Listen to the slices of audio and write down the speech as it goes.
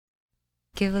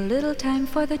Give a little time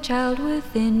for the child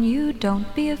within you.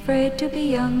 Don't be afraid to be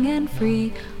young and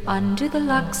free. Undo the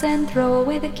locks and throw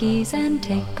away the keys, and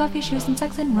take off your shoes and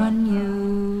socks and run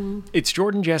you. It's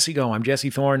Jordan Jesse Go. I'm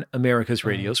Jesse Thorne, America's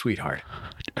radio sweetheart.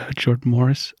 Jordan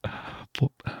Morris,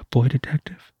 boy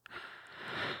detective.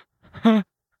 Oh,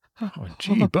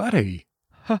 gee, buddy.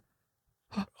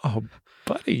 Oh,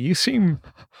 buddy, you seem...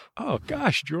 Oh,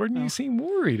 gosh, Jordan, you seem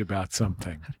worried about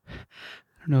something. I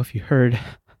don't know if you heard,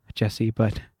 Jesse,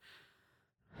 but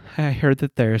I heard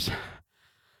that there's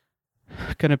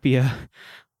going to be a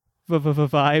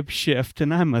vibe shift,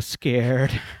 and I'm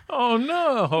scared. Oh,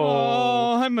 no.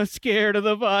 Oh, I'm scared of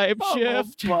the vibe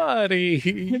shift. Buddy.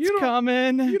 It's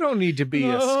coming. You don't need to be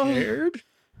scared.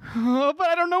 Oh, but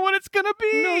I don't know what it's going to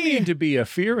be. No need to be a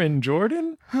fearing,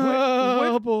 Jordan.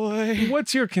 Boy.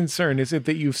 What's your concern? Is it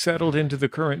that you've settled into the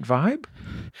current vibe?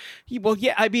 Well,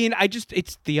 yeah, I mean,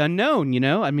 it's the unknown, you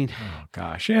know? I mean... Oh,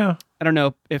 gosh, yeah. I don't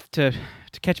know if to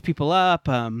catch people up.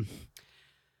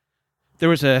 There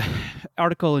was a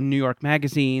article in New York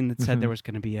Magazine that said there was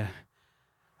going to be a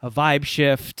vibe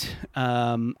shift.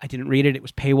 I didn't read it. It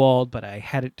was paywalled, but I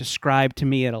had it described to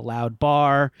me at a loud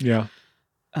bar. Yeah.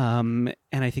 And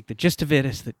I think the gist of it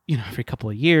is that, you know, every couple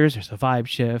of years there's a vibe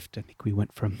shift. I think we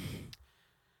went from,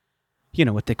 you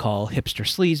know, what they call hipster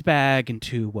sleazebag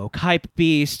into woke hype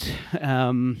beast.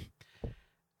 And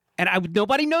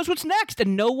nobody knows what's next,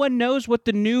 and no one knows what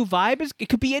the new vibe is. It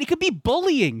could be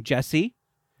bullying, Jesse.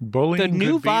 Bullying the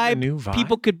new could be vibe, the new vibe.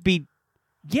 People could be,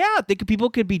 people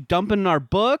could be dumping our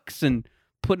books and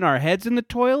putting our heads in the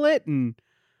toilet and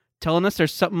telling us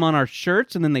there's something on our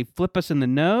shirts, and then they flip us in the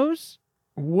nose.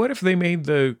 What if they made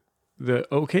the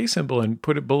OK symbol and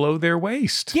put it below their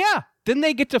waist? Yeah, then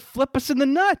they get to flip us in the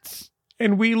nuts.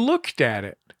 And we looked at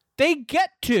it. They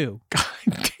get to. God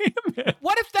damn it.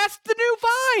 What if that's the new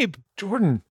vibe?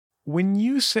 Jordan, when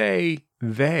you say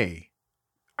they,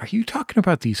 are you talking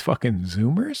about these fucking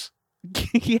Zoomers?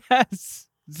 Yes.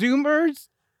 Zoomers,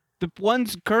 the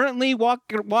ones currently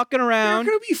walking around.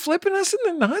 They're going to be flipping us in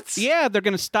the nuts? Yeah, they're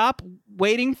going to stop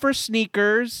waiting for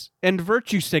sneakers and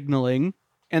virtue signaling,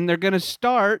 and they're going to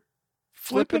start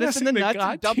flipping us in the nuts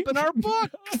and dumping our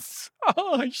books.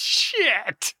 Oh,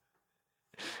 shit.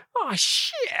 Oh,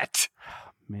 shit.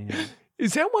 Man.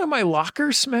 Is that why my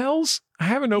locker smells? I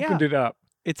haven't opened it up.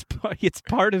 It's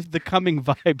part of the coming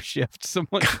vibe shift.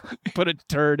 Someone put a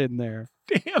turd in there.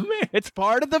 Damn it. It's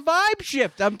part of the vibe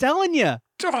shift. I'm telling you.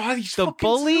 Oh, these the fucking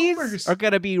bullies Zoomers are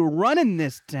going to be running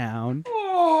this town.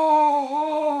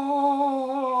 Oh.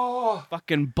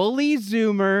 Fucking bully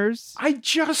Zoomers. I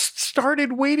just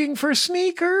started waiting for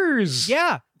sneakers.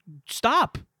 Yeah.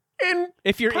 Stop. And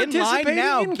if you're in line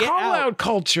now, in get call out. Out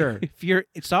culture. If you're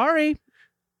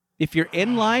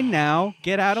in line now,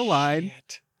 get out of line.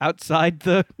 Shit. Outside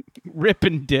the rip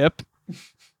and dip,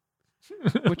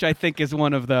 which I think is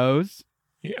one of those.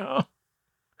 Yeah.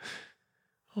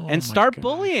 Oh, and start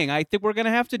bullying. I think we're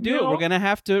gonna have to do it. We're gonna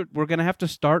have to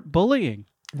start bullying.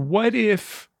 What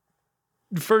if,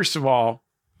 first of all,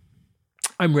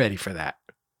 I'm ready for that.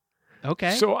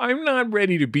 Okay. So I'm not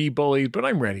ready to be bullied, but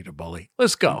I'm ready to bully.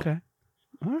 Let's go. Okay.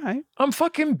 All right. I'm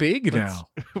fucking big now.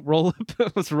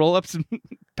 Let's roll up some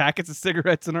packets of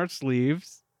cigarettes in our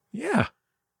sleeves. Yeah.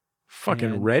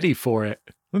 Fucking ready for it.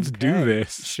 Let's do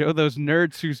this. Show those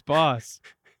nerds who's boss.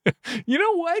 You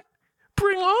know what?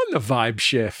 Bring on the vibe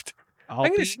shift.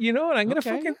 You know what I'm gonna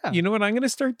You know what I'm gonna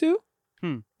start do?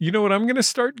 You know what I'm gonna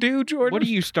start do, Jordan? What do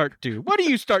you start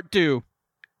do?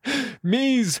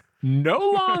 Me's no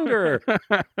longer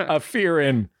a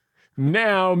fearing.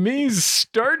 Now me's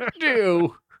start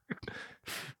do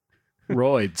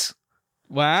roids.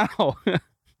 Wow.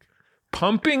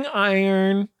 Pumping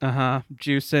iron.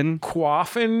 Juicing.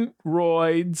 Quaffing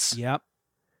roids. Yep.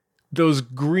 Those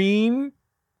green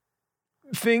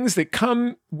things that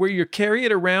come where you carry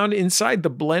it around inside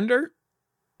the blender.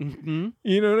 Mm-hmm.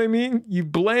 You know what I mean? You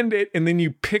blend it and then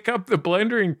you pick up the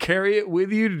blender and carry it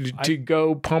with you to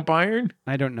go pump iron.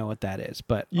 I don't know what that is,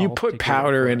 but you put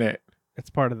powder in it. It's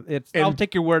part of it. I'll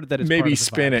take your word that it's maybe part of the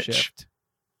spinach. vibe shift.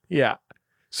 Yeah.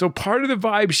 So part of the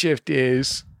vibe shift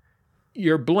is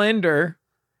your blender,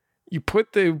 you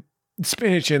put the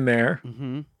spinach in there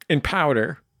and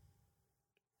powder.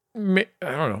 I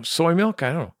don't know, soy milk,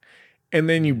 I don't know. And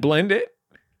then you blend it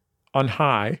on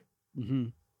high.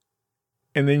 And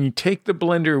then you take the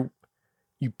blender,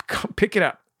 you pick it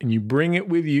up and you bring it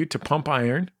with you to pump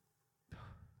iron.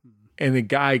 And the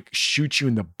guy shoots you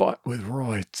in the butt with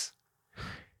roids.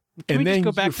 And then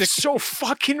you're so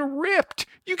fucking ripped.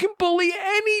 You can bully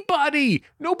anybody.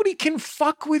 Nobody can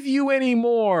fuck with you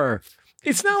anymore.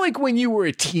 It's not like when you were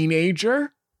a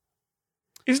teenager.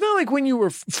 It's not like when you were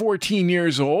 14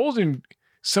 years old and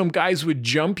some guys would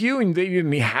jump you and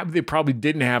they probably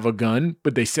didn't have a gun,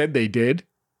 but they said they did.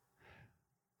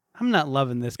 I'm not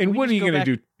loving this. And what are you going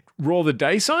to do? Roll the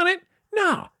dice on it?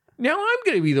 No. Now I'm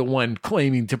going to be the one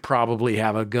claiming to probably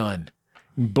have a gun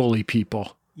and bully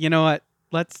people. You know what?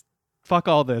 Let's fuck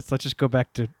all this. Let's just go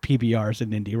back to PBRs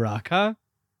and indie rock, huh?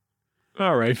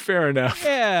 All right, fair enough.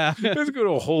 Yeah. Let's go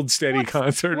to a Hold Steady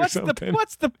concert or something.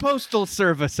 What's the Postal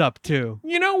Service up to?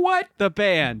 You know what? The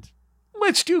band.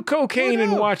 Let's do cocaine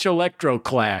and watch Electro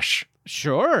Clash.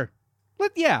 Sure.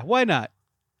 Yeah, why not?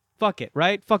 Fuck it,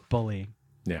 right? Fuck bullying.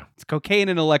 Yeah. It's cocaine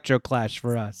and Electro Clash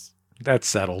for us. That's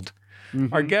settled.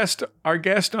 Mm-hmm. Our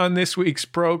guest on this week's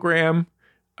program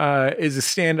is a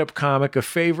stand-up comic, a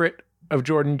favorite of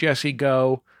Jordan Jesse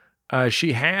Go.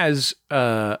 She has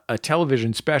a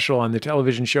television special on the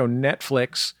television show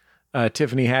Netflix,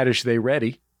 Tiffany Haddish, They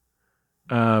Ready.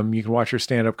 You can watch her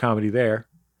stand-up comedy there.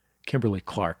 Kimberly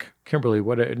Clark. Kimberly,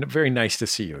 very nice to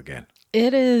see you again.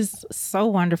 It is so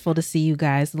wonderful to see you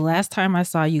guys. The last time I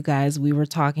saw you guys, we were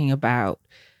talking about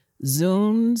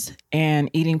Zunes and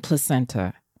eating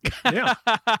placenta. Yeah.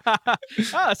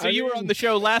 So you were on the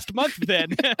show last month then.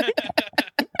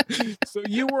 So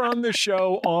you were on the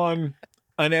show on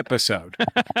an episode.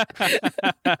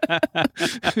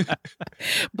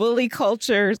 Bully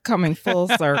culture is coming full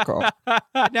circle.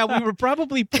 Now, we were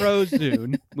probably pro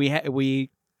Zune. We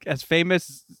as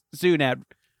famous Zune ad.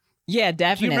 Yeah,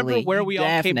 definitely. Do you remember where we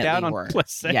all came down on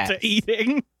placenta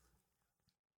eating?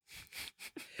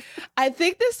 I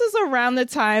think this is around the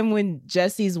time when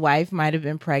Jesse's wife might have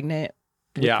been pregnant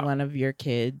with one of your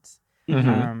kids.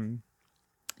 Mm-hmm.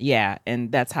 Yeah,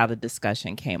 and that's how the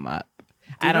discussion came up.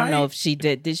 I don't know if she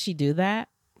did. Did she do that,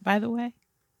 by the way?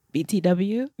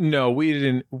 BTW? No, we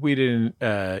didn't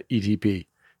ETP,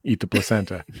 eat the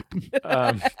placenta.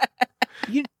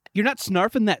 You're not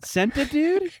snarfing that Senta,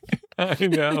 dude? I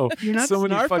know. You're not so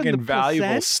many snarfing fucking the valuable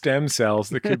placenta? stem cells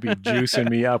that could be juicing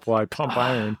me up while I pump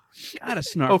iron. Gotta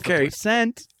snarf the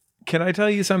placenta. Can I tell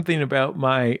you something about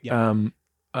my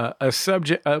a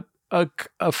subject,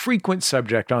 a frequent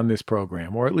subject on this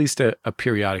program, or at least a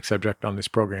periodic subject on this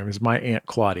program, is my Aunt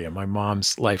Claudia, my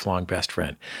mom's lifelong best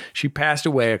friend. She passed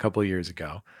away a couple of years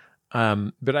ago,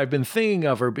 but I've been thinking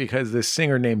of her because this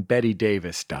singer named Betty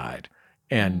Davis died.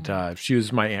 And she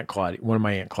was my Aunt Claudia, one of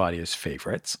my Aunt Claudia's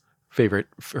favorites.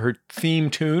 Her theme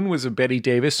tune was a Betty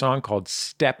Davis song called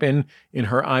 "Steppin' in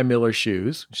Her I. Miller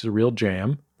Shoes," which is a real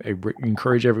jam. I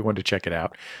encourage everyone to check it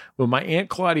out. Well, my Aunt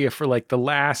Claudia, for like the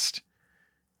last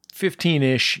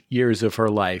 15-ish years of her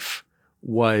life,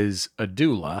 was a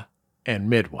doula and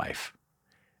midwife.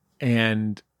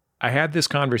 And I had this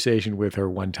conversation with her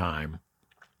one time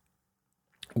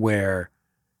where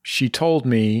she told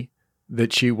me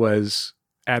that she was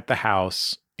at the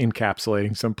house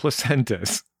encapsulating some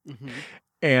placentas. Mm-hmm.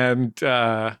 And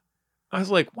I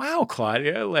was like, wow,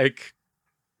 Claudia, like,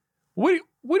 what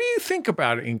do you think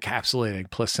about encapsulating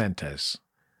placentas?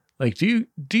 Like, do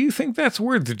you think that's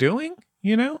worth doing,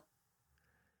 you know?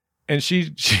 And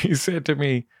she said to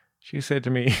me,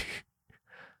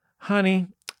 honey,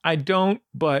 I don't,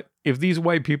 but if these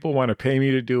white people want to pay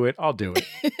me to do it, I'll do it.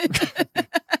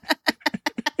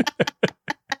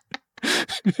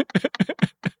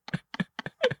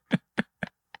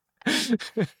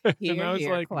 And I was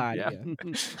like, Claudia.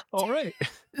 Yeah. All right,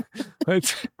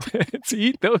 let's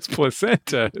eat those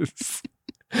placentas.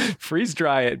 Freeze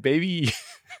dry it, baby.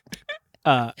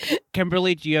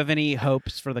 Kimberly, do you have any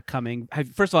hopes for the coming?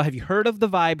 First of all, have you heard of the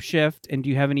vibe shift? And do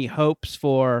you have any hopes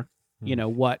for,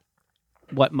 what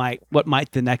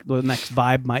the next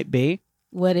vibe might be?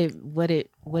 What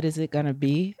is it gonna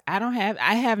be?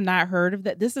 I have not heard of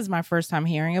that. This is my first time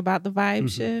hearing about the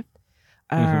vibe shift.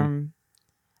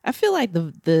 I feel like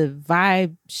the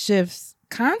vibe shifts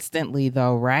constantly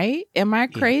though, right? Am I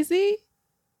crazy?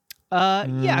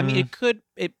 Yeah, I mean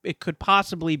it could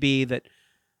possibly be that,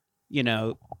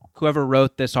 whoever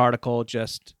wrote this article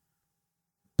just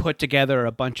put together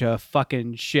a bunch of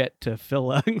fucking shit to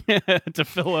fill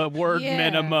a word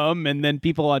minimum, and then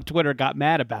people on Twitter got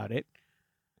mad about it.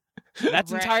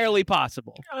 That's entirely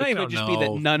possible. It could just be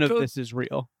that none of this is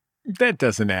real. That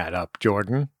doesn't add up,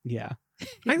 Jordan. Yeah.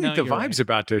 I think the vibe's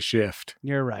about to shift.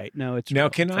 You're right. No, it's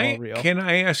now. Real. Can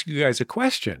I ask you guys a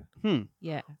question?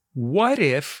 Yeah. What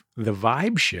if the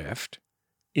vibe shift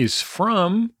is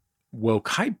from woke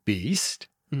hype beast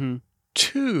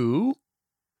to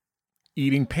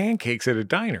eating pancakes at a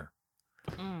diner?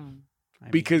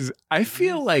 Because I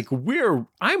feel like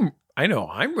I'm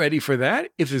ready for that.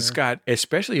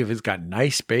 Especially if it's got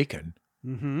nice bacon.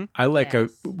 I like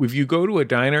if you go to a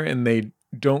diner and they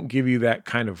don't give you that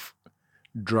kind of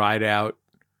dried out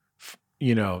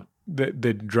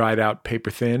the dried out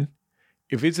paper thin.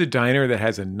 If it's a diner that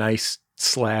has a nice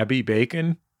slabby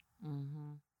bacon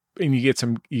and you get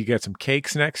some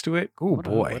cakes next to it, oh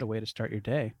boy. What a way to start your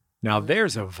day. Now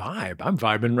there's a vibe. I'm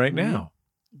vibing right now.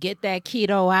 Get that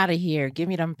keto out of here. Give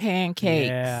me them pancakes.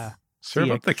 Yeah.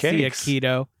 Serve up the cakes. See ya,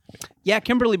 keto. Yeah,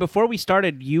 Kimberly, before we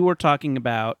started, you were talking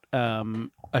about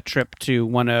a trip to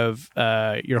one of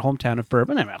your hometown of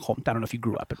Burbank. I don't know if you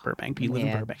grew up in Burbank, but you live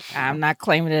in Burbank. I'm not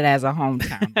claiming it as a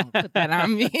hometown. Don't put that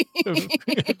on me.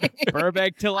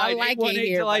 Burbank till I like die. it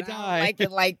here, I don't like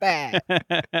it like that.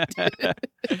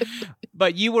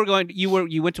 But you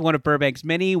went to one of Burbank's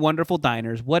many wonderful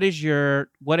diners. What is your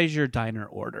diner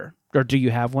order? Or do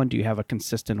you have one? Do you have a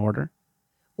consistent order?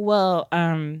 Well,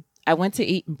 I went to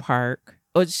Eaton Park.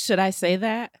 Or should I say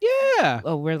that? Yeah.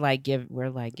 Oh, we're like giving.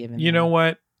 You know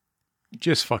what?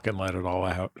 Just fucking let it all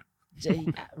out.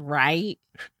 Right?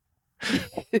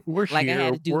 We're like here. I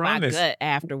had to do We're my on this. gut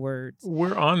afterwards.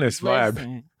 We're on this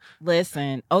vibe.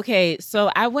 Listen. Okay, so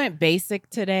I went basic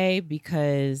today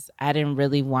because I didn't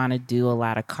really want to do a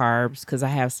lot of carbs because I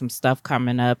have some stuff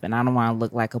coming up and I don't want to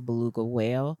look like a beluga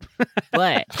whale.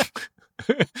 But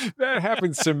that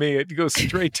happens to me. It goes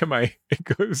straight to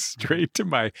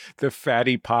the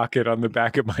fatty pocket on the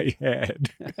back of my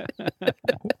head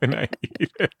when I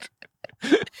eat it.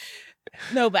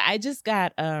 No, but I just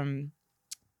got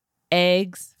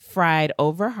eggs fried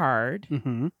over hard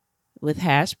with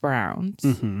hash browns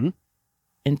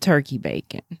and turkey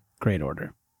bacon. Great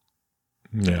order.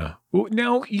 Yeah.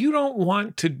 Now, you don't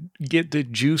want to get the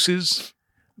juices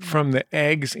from the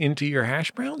eggs into your hash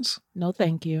browns? No,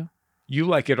 thank you. You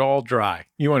like it all dry.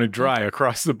 You want it dry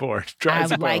across the board. Dry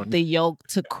as a bone. I like the yolk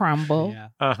to crumble. Yeah.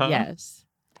 Uh-huh. Yes.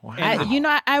 Wow.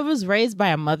 I was raised by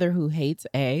a mother who hates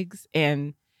eggs,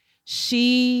 and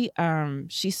she's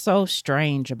so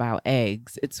strange about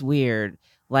eggs. It's weird.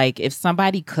 Like if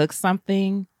somebody cooks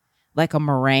something like a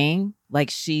meringue, like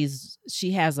she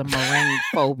has a meringue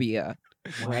phobia,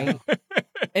 right?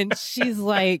 And she's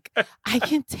like, I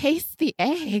can taste the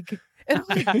egg. And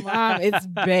I'm like, Mom, it's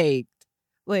baked.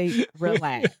 Like,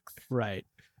 relax. Right.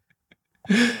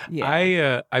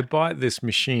 Yeah. I bought this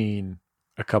machine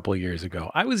a couple of years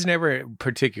ago. I was never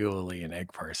particularly an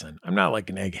egg person. I'm not like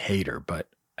an egg hater, but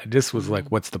I just was like,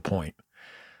 what's the point?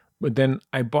 But then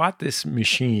I bought this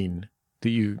machine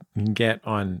that you can get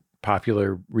on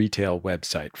popular retail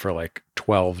website for like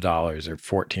 $12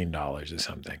 or $14 or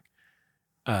something.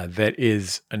 That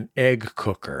is an egg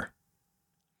cooker.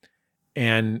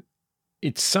 And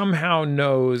it somehow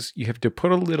knows you have to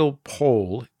put a little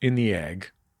hole in the egg,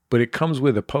 but it comes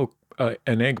with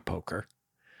an egg poker.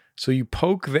 So you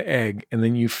poke the egg and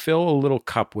then you fill a little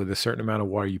cup with a certain amount of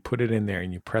water. You put it in there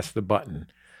and you press the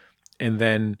button. And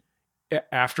then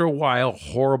after a while,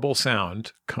 horrible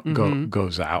sound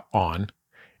goes out on.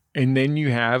 And then you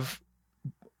have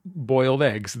boiled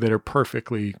eggs that are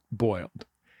perfectly boiled.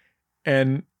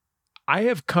 And I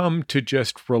have come to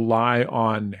just rely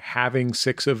on having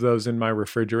 6 of those in my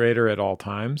refrigerator at all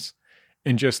times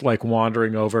and just like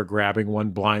wandering over, grabbing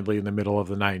one blindly in the middle of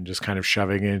the night and just kind of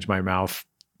shoving it into my mouth,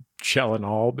 shell and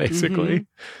all, basically.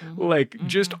 Like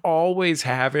just always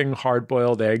having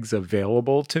hard-boiled eggs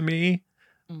available to me.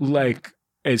 Like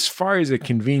as far as a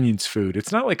convenience food,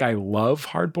 it's not like I love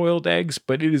hard-boiled eggs,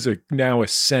 but it is now a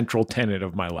central tenet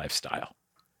of my lifestyle.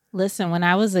 Listen, when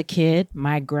I was a kid,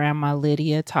 my grandma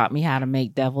Lydia taught me how to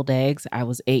make deviled eggs. I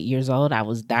was 8 years old. I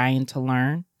was dying to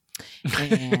learn.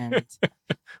 And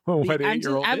well, what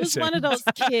 8-year-old I was one of those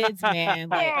kids, man.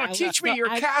 Like, teach me your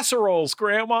casseroles,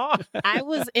 Grandma. I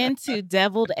was into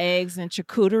deviled eggs and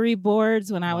charcuterie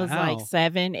boards when I was like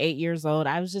 7, 8 years old.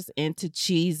 I was just into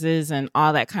cheeses and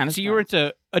all that kind of stuff. So you were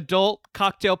into adult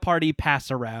cocktail party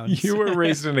pass-arounds. You were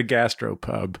raised in a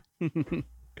gastropub.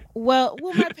 Well,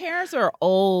 my parents are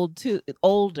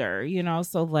older, you know,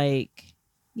 so like,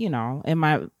 you know, and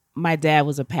my dad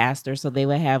was a pastor, so they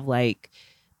would have like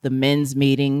the men's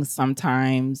meetings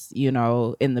sometimes, you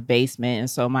know, in the basement. And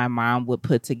so my mom would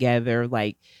put together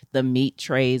like the meat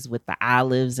trays with the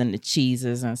olives and the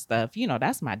cheeses and stuff. You know,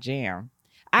 that's my jam.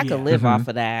 I could live off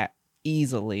of that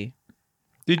easily.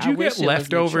 Did you get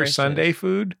leftover Sunday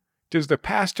food? Does the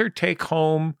pastor take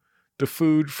home the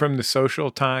food from the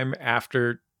social time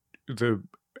after the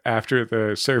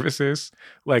services?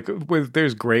 Like,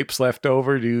 there's grapes left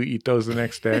over, do you eat those the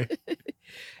next day?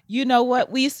 You know what?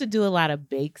 We used to do a lot of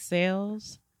bake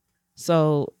sales.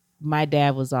 So my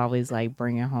dad was always like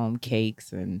bringing home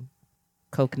cakes and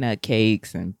coconut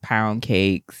cakes and pound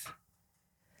cakes.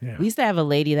 Yeah. We used to have a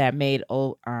lady that made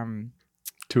 2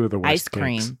 of the worst ice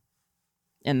cream cakes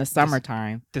in the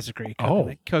summertime. Disagree.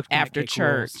 After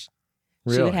church.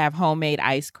 Really? She would have homemade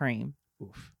ice cream.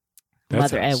 Oof. That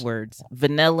Mother sounds- Edwards,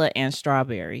 vanilla and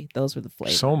strawberry. Those were the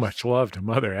flavors. So much love to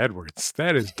Mother Edwards.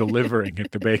 That is delivering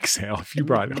at the bake sale. If you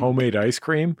brought homemade ice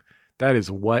cream, that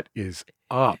is what is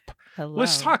up. Hello.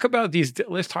 Let's talk about these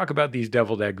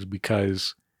deviled eggs,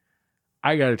 because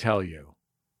I got to tell you,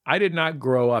 I did not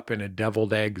grow up in a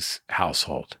deviled eggs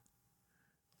household.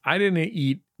 I didn't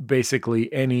eat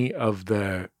basically any of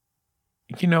the,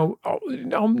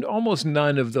 almost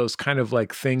none of those kind of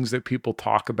like things that people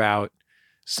talk about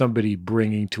somebody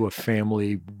bringing to a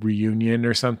family reunion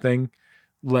or something.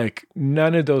 Like,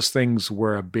 none of those things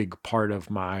were a big part of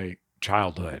my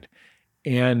childhood.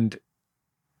 And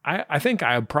I think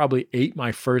I probably ate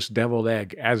my first deviled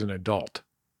egg as an adult.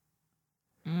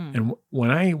 And when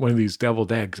I ate one of these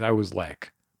deviled eggs, I was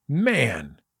like,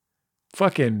 man,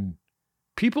 fucking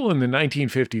people in the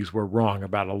 1950s were wrong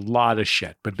about a lot of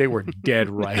shit, but they were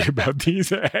dead right about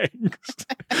these eggs.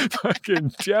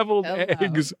 Fucking deviled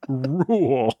eggs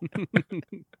rule.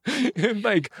 And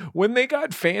like when they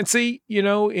got fancy,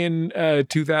 in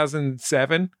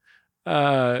 2007,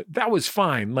 that was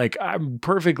fine. Like, I'm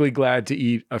perfectly glad to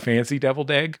eat a fancy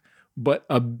deviled egg, but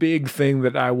a big thing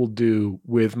that I will do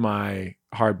with my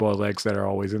hard-boiled eggs that are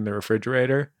always in the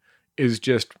refrigerator is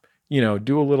just,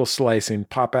 do a little slicing,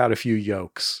 pop out a few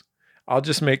yolks. I'll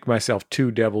just make myself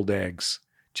 2 deviled eggs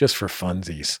just for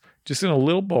funsies. Just in a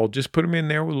little bowl, just put them in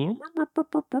there with a little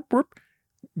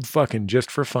fucking just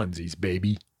for funsies,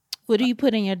 baby. What do you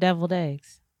put in your deviled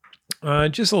eggs?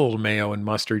 Just a little mayo and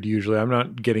mustard usually. I'm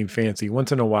not getting fancy.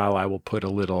 Once in a while, I will put a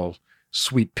little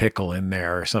sweet pickle in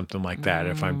there or something like that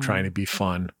if I'm trying to be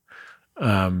fun.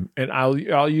 And I'll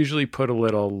usually put a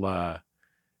little,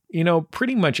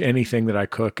 pretty much anything that I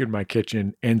cook in my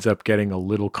kitchen ends up getting a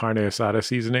little carne asada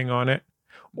seasoning on it,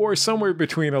 or somewhere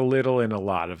between a little and a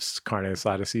lot of carne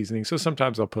asada seasoning. So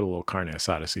sometimes I'll put a little carne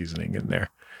asada seasoning in there.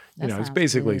 It's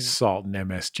basically salt and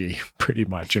MSG pretty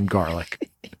much, and garlic.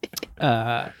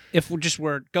 If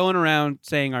we're going around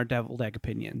saying our deviled egg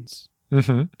opinions,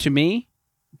 Mm-hmm. to me,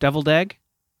 deviled egg,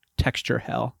 texture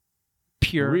hell.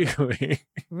 Pure. Really?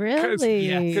 Really?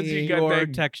 Yes, 'Cause you got pure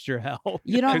that- texture hell.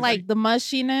 You don't like the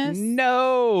mushiness?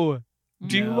 No.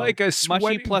 Do you No. like a Mushy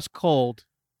sweaty? plus cold?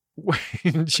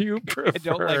 Do you prefer?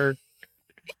 don't like-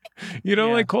 You don't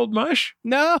Yeah. like cold mush?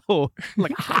 No.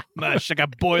 Like hot mush, like a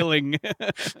boiling.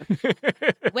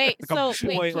 Wait, Like a so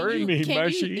boy. wait, Burn me,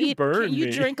 mushy, burn can you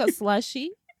me. drink a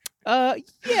slushy?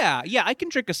 Yeah, I can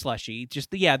drink a slushy.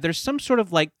 There's some sort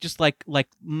of there's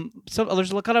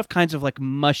a lot of kinds of like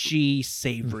mushy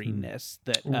savoriness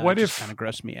that What just if- kind of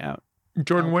gross me out.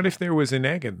 Jordan, what if there was an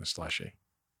egg in the slushy?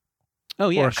 Oh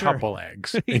yeah, Or a sure. couple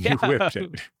eggs and you Yeah. whipped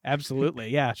it? Absolutely,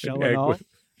 yeah. Shell An and egg all. with-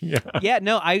 yeah. Yeah,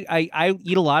 no, I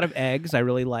eat a lot of eggs. I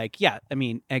really like,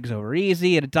 eggs over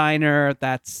easy at a diner.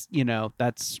 That's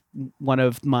one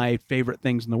of my favorite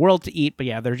things in the world to eat. But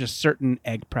yeah, there's just certain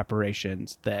egg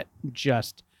preparations that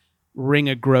just ring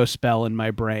a gross bell in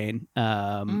my brain.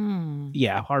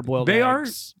 Yeah, hard-boiled They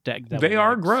eggs. They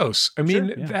are gross. I mean,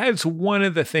 Sure, yeah. that's one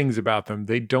of the things about them.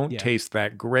 They don't Yeah. taste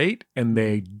that great, and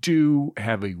they do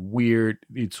have a weird.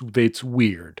 It's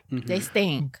weird. Mhm. They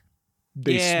stink.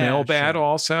 They Yeah, smell bad sure.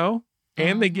 also,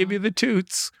 and they give you the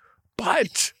toots.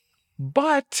 But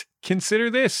consider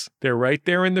this: they're right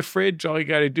there in the fridge. All you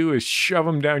got to do is shove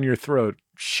them down your throat,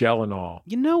 shell and all.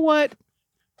 You know what?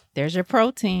 There's your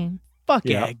protein. Fuck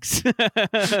Yeah. eggs. Fuck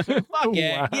it.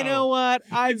 Wow. You know what?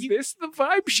 Is this the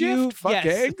vibe shift? Fuck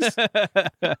eggs.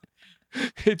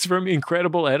 It's from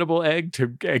incredible edible egg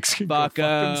to eggs can Fuck go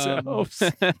fuck themselves.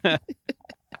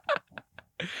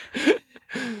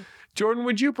 Jordan,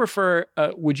 would you prefer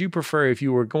if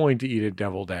you were going to eat a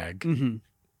deviled egg? Mhm.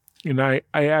 And I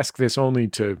ask this only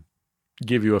to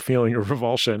give you a feeling of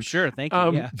revulsion. Sure, thank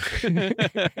you.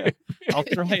 Yeah.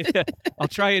 I'll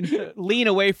try and lean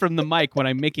away from the mic when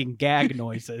I'm making gag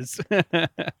noises.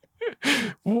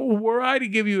 Were I to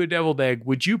give you a deviled egg,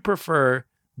 would you prefer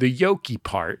the yolky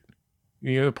part,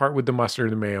 the part with the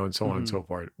mustard and the mayo and so on and so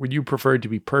forth? Would you prefer it to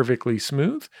be perfectly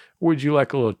smooth, or would you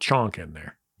like a little chonk in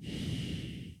there?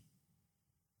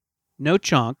 No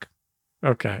chunk.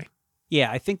 Okay. Yeah,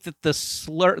 I think that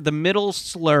the middle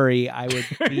slurry, I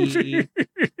would be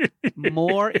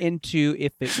more into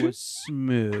if it was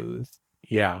smooth.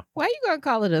 Yeah. Why are you gonna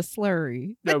call it a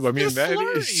slurry? No, I mean, It's a that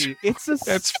slurry. is. It's a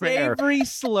That's fair. savory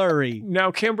slurry.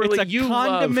 Now, Kimberly, It's a you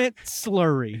condiment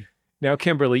slurry. Now,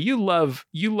 Kimberly, you love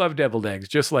deviled eggs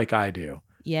just like I do.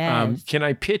 Yes. Can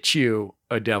I pitch you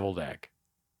a deviled egg?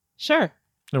 Sure.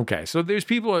 Okay, so there's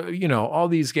people, all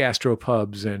these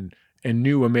gastropubs and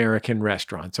new American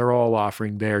restaurants are all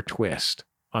offering their twist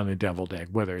on a deviled egg,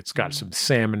 whether it's got some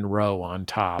salmon roe on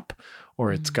top,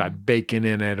 or it's got bacon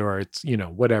in it, or it's,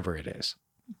 whatever it is.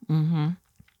 Mm-hmm.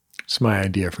 It's my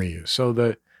idea for you. So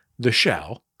the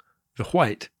shell, the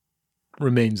white,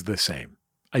 remains the same,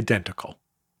 identical.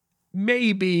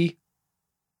 Maybe,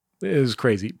 it is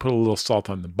crazy, put a little salt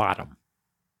on the bottom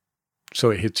so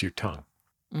it hits your tongue.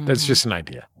 That's just an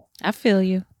idea. I feel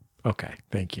you. Okay,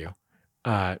 thank you.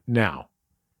 Now,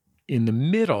 in the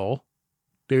middle,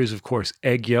 there's, of course,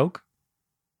 egg yolk,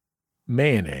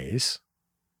 mayonnaise,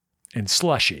 and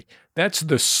slushy. That's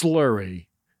the slurry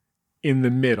in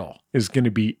the middle is going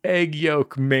to be egg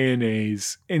yolk,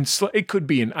 mayonnaise, and it could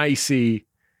be an icy,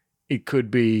 it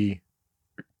could be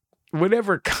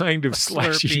whatever kind of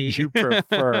slushy you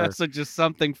prefer. So just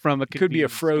something from It could be a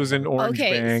frozen orange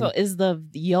bang. So is the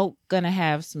yolk going to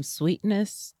have some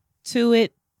sweetness to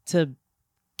it to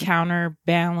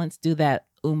counterbalance, do that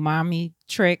umami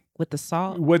trick with the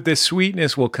salt? What the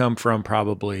sweetness will come from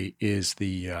probably is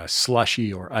the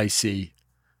slushy or icy.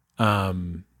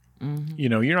 You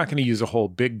know, you're not going to use a whole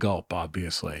big gulp,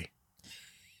 obviously.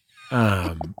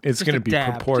 It's going to be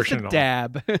proportional. Just a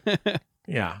dab.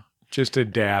 Yeah, just a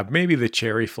dab. Maybe the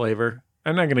cherry flavor.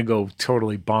 I'm not going to go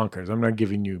totally bonkers. I'm not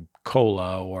giving you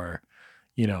cola or,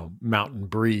 you know, Mountain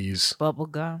Breeze. Bubble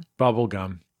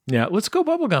gum. Yeah, let's go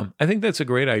bubblegum. I think that's a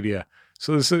great idea.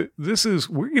 So this is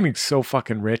we're getting so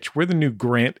fucking rich. We're the new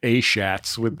Grant A.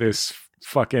 Schatz with this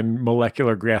fucking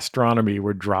molecular gastronomy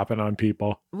we're dropping on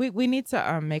people. We need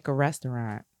to make a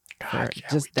restaurant for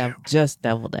yeah, just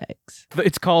deviled eggs.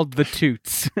 It's called the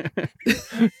Toots.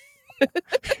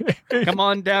 Come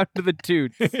on down to the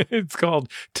Toots. It's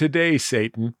called Today,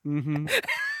 Satan. Mm-hmm.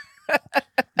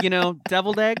 You know,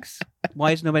 deviled eggs?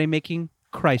 Why is nobody making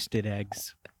Christed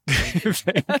eggs?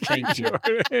 Thank you,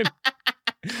 Jordan.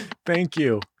 Thank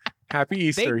you. Happy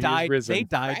Easter. They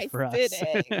died for us.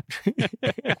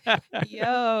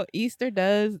 Yo, Easter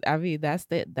does. I mean, that's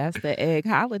the egg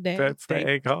holiday. That's the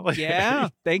egg holiday. Yeah.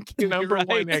 Thank you. Number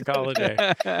one egg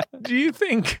holiday. Do you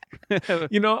think,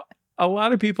 you know, a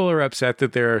lot of people are upset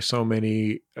that there are so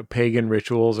many pagan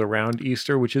rituals around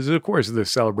Easter, which is, of course, the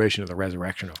celebration of the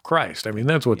resurrection of Christ. I mean,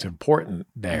 that's what's important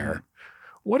there.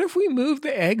 What if we move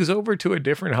the eggs over to a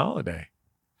different holiday?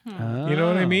 Oh. You know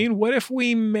what I mean? What if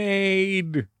we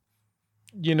made,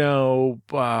 you know,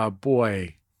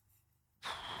 4th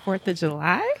of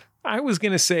July? I was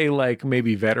going to say like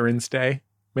maybe Veterans Day.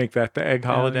 Make that the egg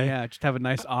holiday. Yeah, just have a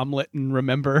nice omelet and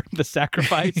remember the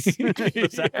sacrifice, the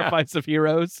sacrifice of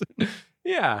heroes.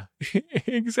 Yeah,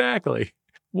 exactly.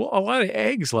 Well, a lot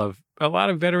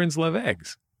of veterans love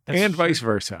eggs. And vice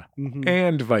versa. Mm-hmm.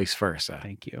 And vice versa.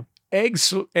 Thank you.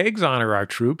 Eggs honor our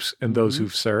troops and those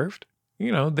who've served.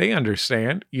 You know, they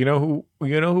understand. You know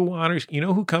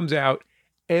who comes out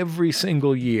every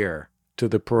single year to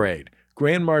the parade.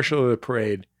 Grand Marshal of the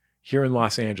parade here in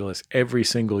Los Angeles every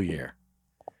single year.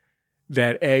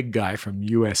 That egg guy from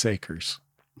U.S. Acres.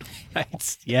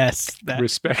 Yes. That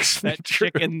respects that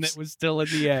chicken that was still in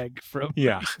the egg from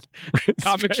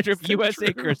comic strip U.S.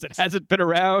 Acres that hasn't been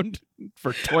around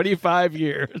for 25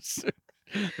 years.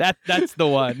 That's the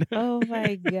one. Oh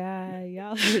my God.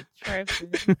 Y'all are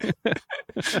tripping.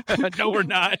 No, we're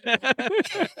not.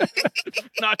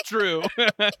 Not true.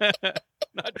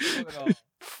 Not true at all.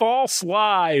 False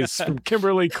lies from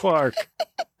Kimberly Clark.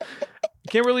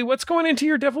 Kimberly, what's going into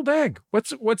your deviled egg?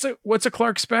 What's a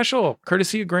Clark special,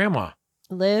 courtesy of Grandma?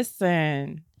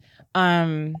 Listen,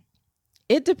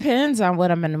 it depends on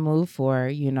what I'm in the mood for.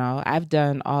 You know, I've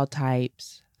done all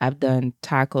types. I've done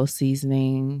taco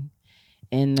seasoning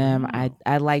in them.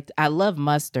 I love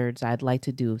mustards. I'd like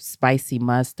to do spicy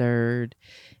mustard,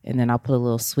 and then I'll put a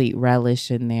little sweet relish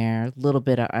in there, a little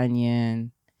bit of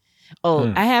onion.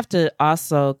 Oh, I have to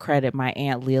also credit my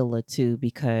Aunt Leela too,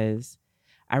 because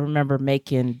I remember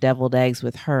making deviled eggs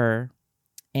with her,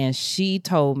 and she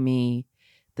told me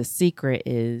the secret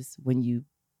is when you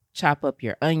chop up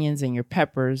your onions and your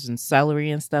peppers and celery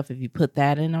and stuff, if you put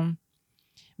that in them,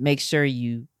 make sure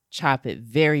you chop it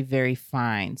very, very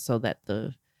fine so that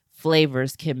the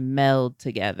flavors can meld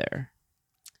together.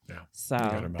 Yeah.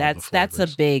 So that's a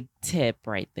big tip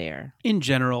right there. In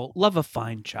general, love a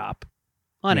fine chop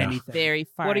on anything. Very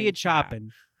fine. What are you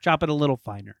chopping? Chop it a little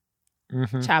finer.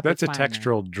 Mm-hmm. Chop That's it a finer.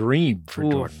 textural dream for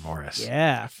Jordan Morris.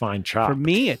 Yeah. A fine chop. For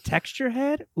me, a texture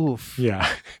head? Oof.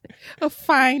 Yeah. A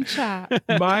fine chop.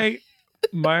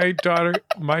 My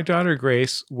daughter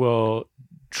Grace will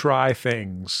try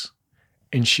things,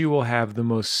 and she will have the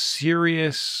most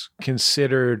serious,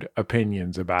 considered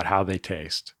opinions about how they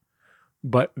taste.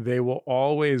 But they will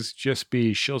always just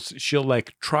be, she'll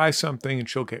like try something and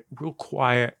she'll get real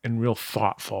quiet and real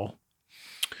thoughtful.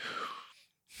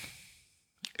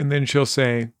 And then she'll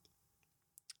say,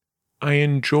 I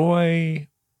enjoy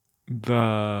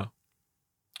the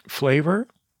flavor,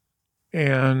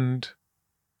 and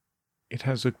it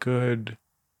has a good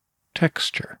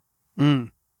texture.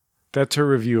 That's her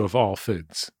review of all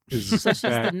foods. So she's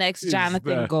the next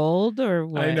Jonathan Gold, or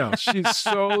what? I know. She's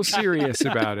so serious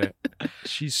about it.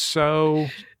 She's so...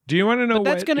 Do you want to know but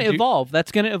that's going to evolve.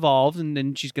 That's going to evolve, and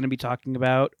then she's going to be talking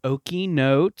about oaky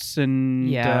notes and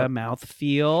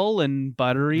mouthfeel and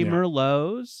buttery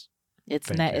Merlots. It's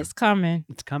coming.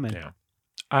 It's coming. Yeah.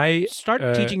 I start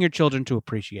teaching your children to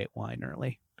appreciate wine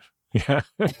early. Yeah.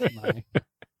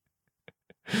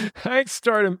 I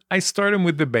start them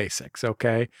with the basics,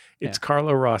 okay? It's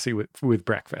Carlo Rossi with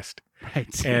breakfast.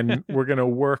 Right. And we're going to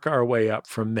work our way up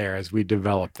from there as we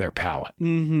develop their palate.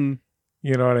 Mm-hmm.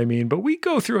 You know what I mean? But we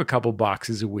go through a couple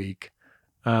boxes a week,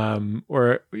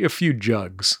 or a few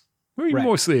jugs. I mean,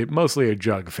 mostly a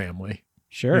jug family.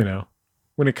 Sure. You know,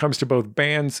 when it comes to both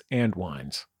bands and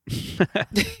wines.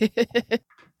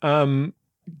 Can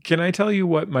I tell you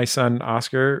what my son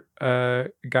Oscar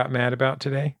got mad about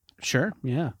today? Sure.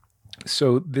 Yeah.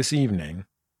 So this evening,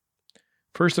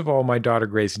 first of all, my daughter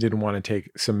Grace didn't want to take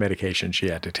some medication she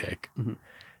had to take. Mm-hmm.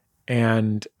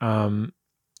 And,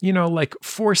 like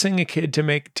forcing a kid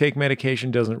to take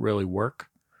medication doesn't really work.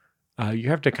 You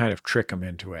have to kind of trick them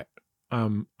into it.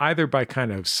 Either by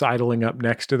kind of sidling up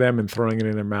next to them and throwing it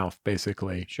in their mouth,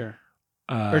 basically. Sure.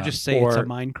 Or just say it's a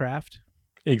Minecraft.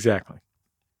 Exactly.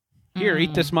 Here,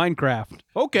 eat this Minecraft.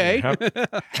 Okay.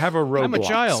 Have a Roblox, I'm a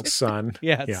child, son.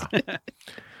 Yes.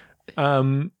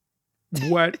 Yeah.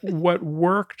 What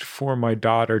worked for my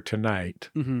daughter tonight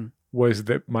was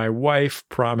that my wife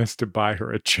promised to buy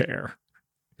her a chair.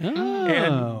 Oh.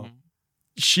 And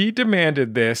she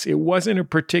demanded this. It wasn't a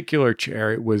particular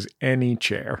chair. It was any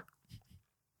chair.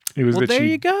 It was there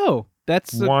you go.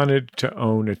 Wanted to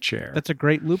own a chair. That's a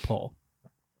great loophole.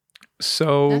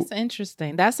 So that's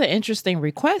interesting. That's an interesting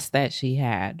request that she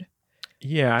had.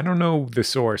 Yeah, I don't know the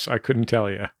source. I couldn't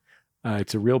tell you.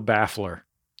 It's a real baffler.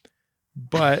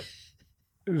 But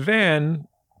then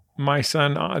my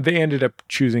son, they ended up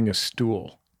choosing a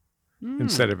stool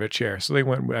instead of a chair. So they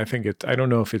went, I don't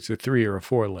know if it's a 3 or a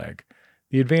 4 leg.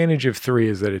 The advantage of 3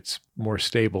 is that it's more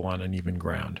stable on uneven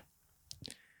ground.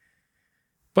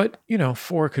 But,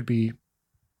 4 could be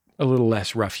a little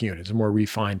less rough hewn. It's a more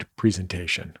refined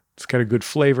presentation. It's got a good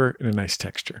flavor and a nice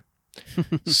texture.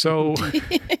 So,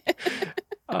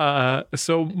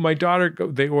 so my daughter,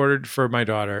 they ordered for my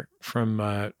daughter from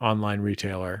an online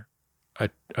retailer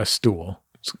a stool.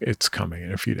 It's coming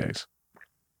in a few days.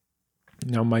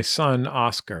 Now, my son,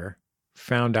 Oscar,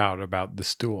 found out about the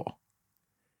stool.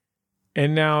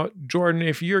 And now, Jordan,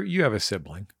 if you have a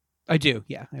sibling. I do.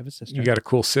 Yeah, I have a sister. You got a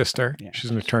cool sister. Yeah, she's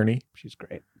an attorney. She's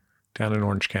great. Down in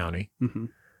Orange County.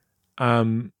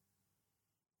 Mm-hmm.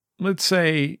 Let's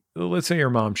say your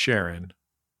mom, Sharon,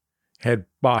 had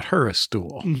bought her a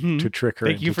stool to trick her.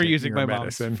 Thank you for using my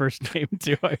medicine. Mom's first name,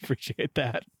 too. I appreciate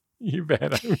that. You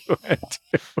bet. I'm glad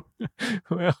to.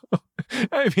 Well,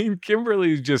 I mean,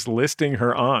 Kimberly's just listing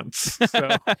her aunts. So.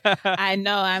 I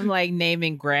know. I'm like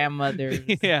naming grandmothers.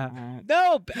 Yeah.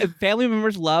 No, family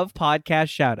members love podcast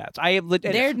shout outs.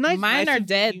 Mine are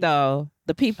dead, though.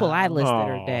 The people I listed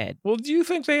are dead. Well, do you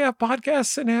think they have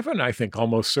podcasts in heaven? I think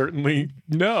almost certainly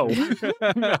no.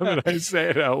 Now that I say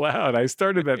it out loud. I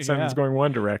started that sentence going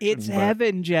one direction. It's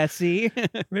heaven, Jesse.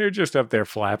 They're just up there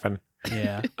flapping.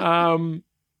 Yeah.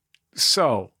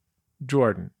 So,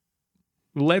 Jordan,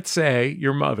 let's say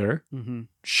your mother,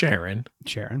 Sharon,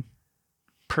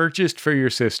 purchased for your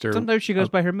sister. Sometimes she goes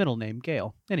by her middle name,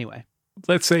 Gail. Anyway.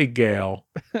 Let's say Gail.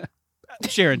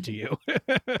 Sharon to you.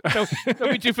 Don't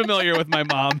be too familiar with my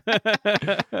mom.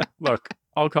 Look,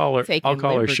 I'll call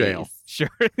her Shale. Sure,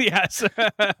 yes.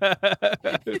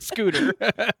 Scooter.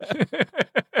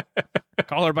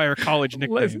 Call her by her college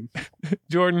nickname.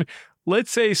 Jordan,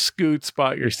 let's say Scoots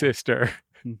bought your sister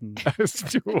a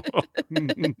stool.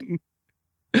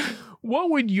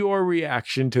 What would your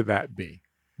reaction to that be?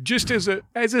 Just as a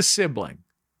sibling.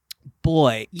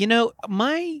 Boy,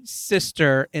 my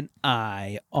sister and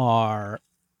I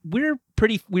we're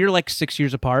like 6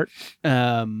 years apart.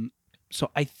 So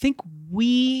I think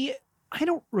I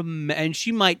don't remember, and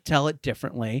she might tell it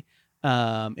differently.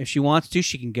 If she wants to,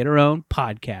 she can get her own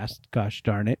podcast. Gosh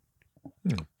darn it.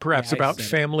 Perhaps about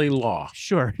family law.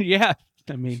 Sure. Yeah.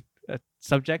 I mean,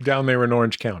 subject down there in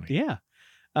Orange County. Yeah.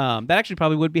 That actually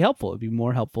probably would be helpful. It'd be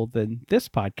more helpful than this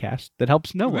podcast that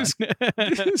helps no one. This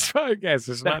podcast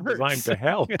is not designed to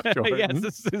help, Jordan.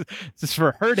 Yes, this is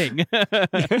for hurting.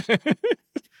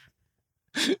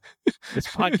 This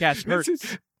podcast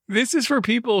hurts. This is for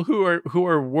people who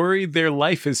are worried their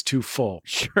life is too full.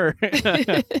 Sure.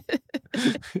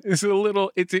 It's a little.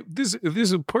 This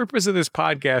the purpose of this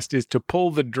podcast is to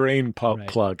pull the drain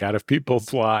plug out of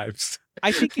people's lives.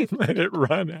 I think Let it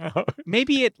run out.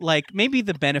 maybe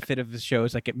the benefit of the show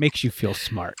is like it makes you feel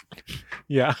smart.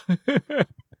 Yeah.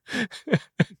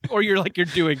 Or you're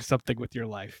doing something with your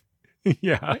life.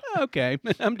 Yeah. Like, oh, okay,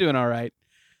 I'm doing all right.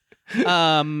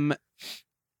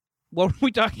 What were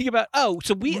we talking about? Oh,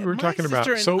 so we were talking about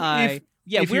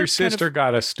if your sister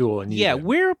got a stool and you didn't.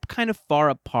 we're kind of far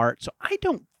apart, so I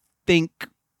don't think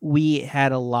we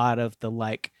had a lot of the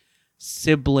like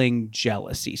sibling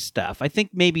jealousy stuff. I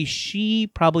think maybe she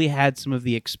probably had some of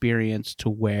the experience to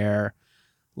where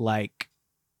like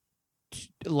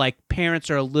parents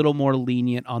are a little more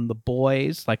lenient on the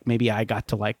boys. Like maybe I got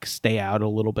to like stay out a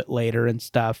little bit later and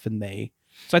stuff, and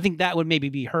so I think that would maybe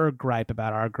be her gripe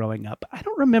about our growing up. I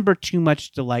don't remember too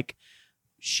much to like,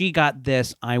 she got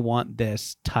this, I want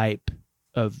this type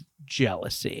of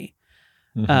jealousy.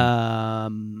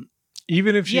 Mm-hmm.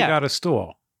 Even if she got a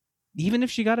stool. Even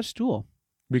if she got a stool.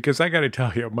 Because I got to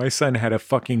tell you, my son had a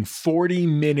fucking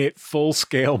 40-minute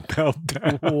full-scale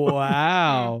meltdown.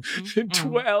 Wow.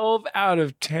 12 out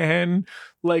of 10,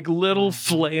 like little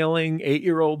flailing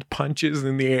 8-year-old punches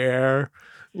in the air.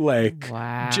 Like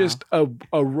just a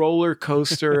roller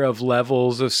coaster of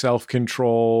levels of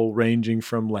self-control, ranging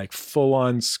from like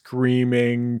full-on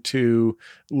screaming to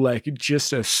like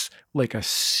just a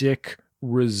sick,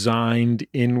 resigned,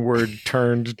 inward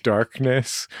turned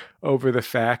darkness over the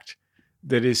fact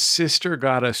that his sister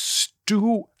got a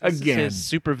stool again. This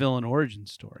is his supervillain origin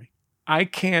story. I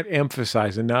can't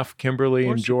emphasize enough, Kimberly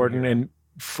and Jordan, and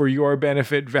for your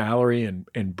benefit, Valerie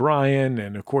and Brian,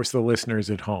 and of course the listeners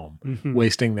at home,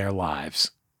 wasting their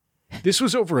lives. This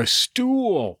was over a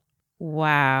stool.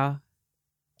 Wow.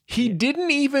 He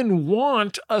didn't even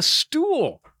want a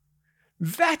stool.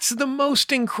 That's the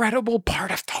most incredible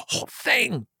part of the whole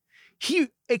thing. He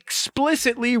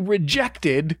explicitly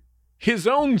rejected his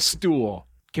own stool.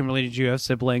 Kimberly, did you have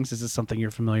siblings? Is this something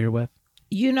you're familiar with?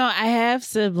 You know, I have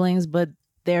siblings, but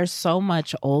they're so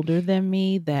much older than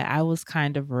me that I was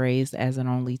kind of raised as an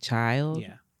only child.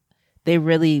 Yeah.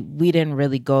 We didn't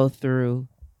really go through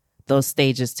those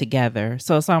stages together.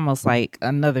 So it's almost like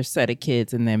another set of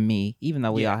kids and then me, even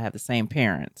though we all have the same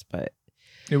parents, but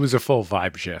it was a full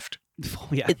vibe shift.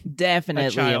 Yeah. It's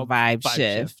definitely a vibe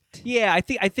shift. Yeah, I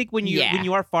think when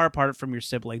you are far apart from your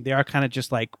sibling, they are kind of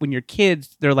just like when you're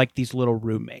kids, they're like these little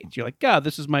roommates. You're like, "Oh,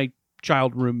 this is my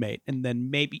child roommate." And then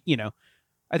maybe,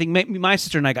 I think maybe my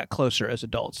sister and I got closer as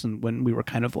adults, and when we were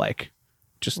kind of like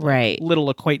just like little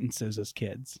acquaintances as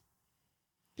kids.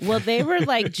 Well, they were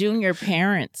like junior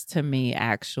parents to me,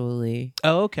 actually.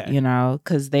 Oh, okay.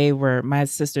 Because my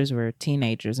sisters were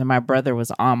teenagers and my brother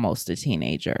was almost a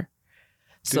teenager.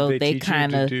 So they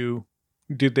kind of...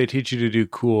 Did they teach you to do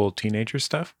cool teenager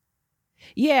stuff?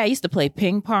 Yeah, I used to play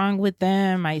ping pong with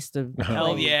them. I used to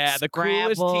Hell yeah, the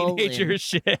coolest teenager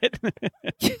shit.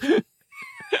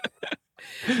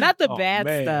 Not the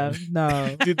bad stuff,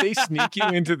 no. Did they sneak you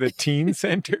into the teen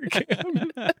center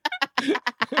camp?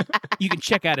 You can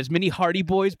check out as many Hardy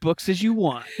Boys books as you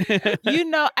want.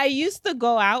 I used to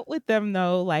go out with them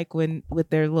though, like with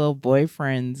their little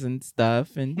boyfriends and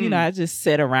stuff. And, I just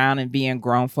sit around and be in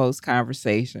grown folks'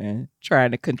 conversation,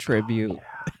 trying to contribute.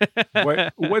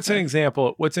 What's an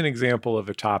example of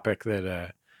a topic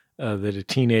that a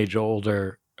teenage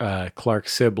older Clark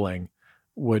sibling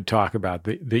would talk about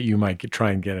that you might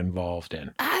try and get involved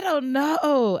in? I don't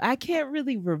know. I can't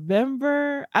really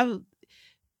remember.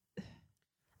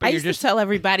 I used to tell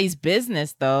everybody's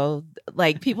business though.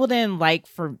 Like people didn't like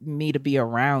for me to be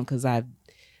around because I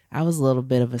was a little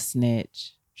bit of a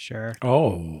snitch. Sure.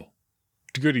 Oh,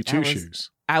 goody two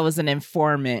shoes. I was an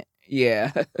informant.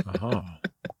 Yeah. Uh-huh.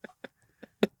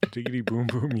 Diggity boom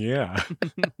boom. Yeah.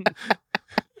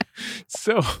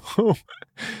 So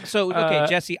okay,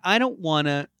 Jesse, I don't want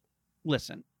to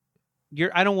listen.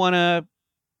 I don't want to,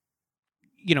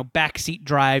 backseat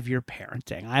drive your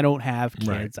parenting. I don't have kids.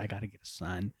 Right. I got to get a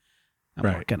son.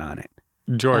 I'm working on it.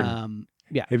 Jordan,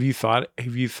 yeah. Have you thought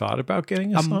about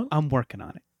getting a son? I'm working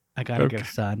on it. I got to get a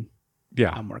son.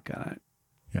 Yeah. I'm working on it.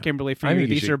 Yeah. Kimberly, for you,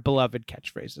 these are beloved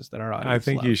catchphrases that our audience I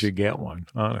think loves. you should get one,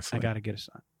 honestly. I got to get a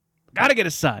son. Got to get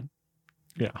a son.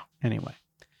 Yeah. Anyway.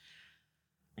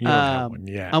 You don't have one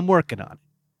yet. I'm working on it.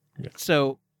 Yeah.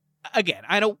 So, again,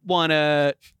 I don't want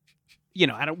to,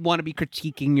 I don't want to be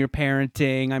critiquing your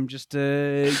parenting. I'm just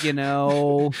If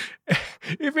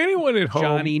anyone at home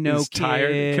Johnny, is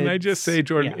tired, can I just say,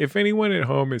 Jordan, if anyone at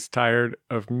home is tired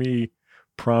of me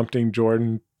prompting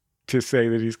Jordan to say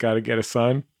that he's got to get a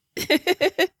son,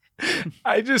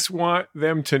 I just want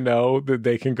them to know that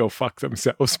they can go fuck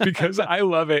themselves because I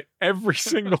love it every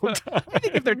single time. I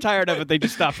think if they're tired of it, they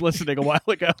just stopped listening a while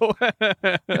ago.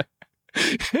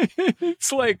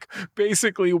 It's like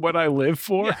basically what I live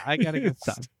for. Yeah, I gotta get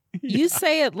some. You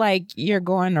say it like you're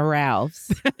going to Ralph's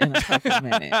in a couple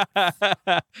minutes.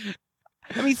 I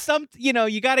mean,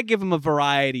 you got to give them a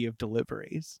variety of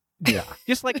deliveries. Yeah.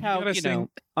 Just like how, on You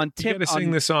gotta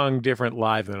sing the song different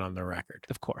live than on the record.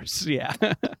 Of course, yeah.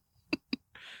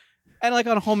 And like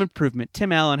on Home Improvement,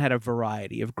 Tim Allen had a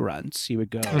variety of grunts. He would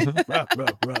go, rah,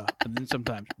 rah, rah, and then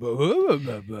sometimes, blah, blah,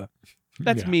 blah, blah.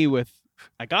 That's me with,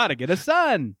 I gotta get a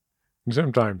son.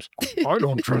 Sometimes, I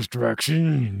don't trust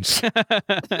vaccines.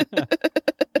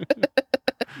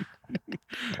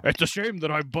 It's a shame that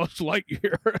I Buzz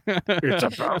Lightyear. It's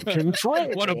about control.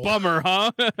 What a bummer,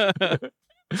 huh?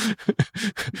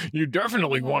 You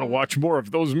definitely want to watch more of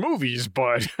those movies,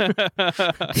 but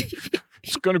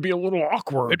it's going to be a little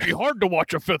awkward. It'd be hard to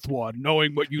watch a fifth one,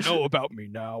 knowing what you know about me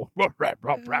now.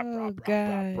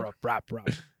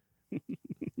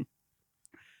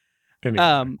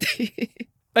 Anyway.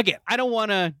 Again, I don't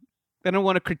want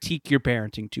to critique your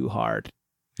parenting too hard.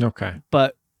 Okay.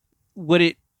 But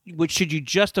should you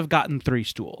just have gotten 3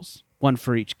 stools, one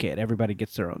for each kid? Everybody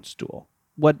gets their own stool.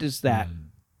 What does that?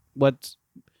 What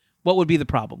would be the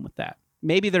problem with that?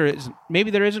 Maybe there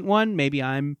isn't one. Maybe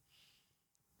I'm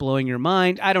blowing your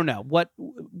mind. I don't know.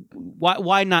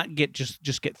 Why not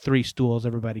just get 3 stools?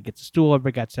 Everybody gets a stool.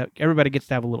 Everybody gets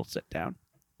to have a little sit down.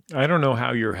 I don't know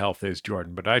how your health is,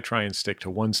 Jordan, but I try and stick to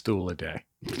 1 stool a day.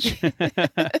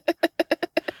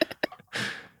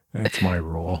 That's my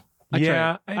rule.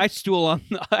 I stool on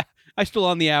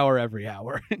the hour every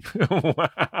hour.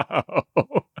 Wow.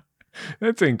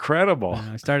 That's incredible.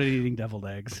 I started eating deviled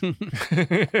eggs.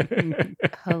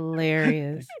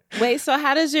 Hilarious. Wait, so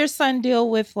how does your son deal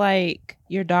with like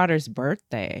your daughter's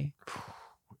birthday?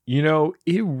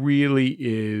 It really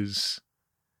is.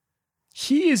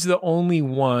 He is the only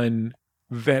one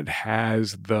that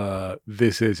has the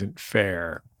 "this isn't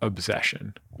fair"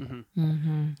 obsession. Mm-hmm.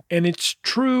 Mm-hmm. And it's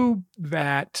true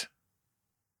that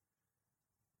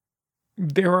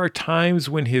there are times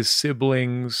when his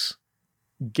siblings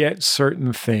get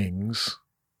certain things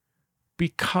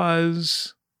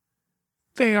because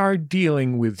they are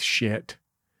dealing with shit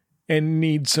and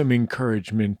need some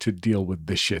encouragement to deal with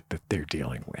the shit that they're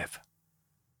dealing with.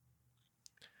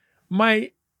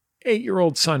 My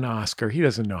 8-year-old son, Oscar, he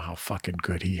doesn't know how fucking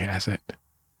good he has it.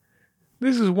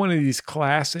 This is one of these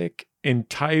classic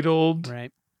entitled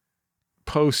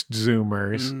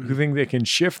post-Zoomers who think they can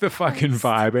shift the fucking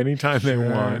vibe anytime they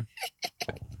want.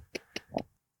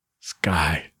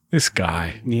 This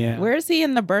guy. Yeah. Where is he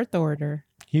in the birth order?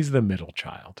 He's the middle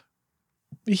child.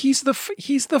 He's the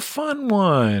fun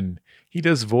one. He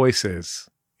does voices.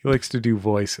 He likes to do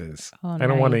voices. Oh, I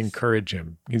don't want to nice. encourage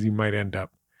him because he might end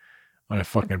up on a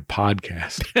fucking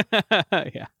podcast.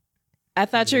 Yeah. I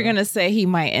thought you were going to say he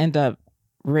might end up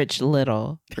Rich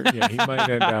Little. Yeah, he might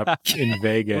end up in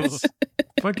Vegas.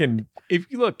 Fucking, if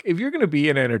you're going to be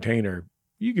an entertainer,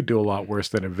 you could do a lot worse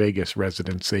than a Vegas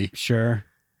residency. Sure.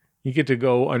 You get to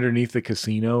go underneath the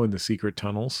casino in the secret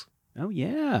tunnels. Oh,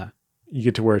 yeah. You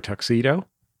get to wear a tuxedo.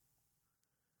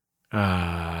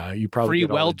 You probably Free get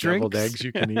all well the deviled drinks. eggs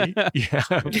you can eat. Yeah,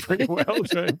 free well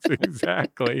drinks,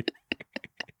 exactly.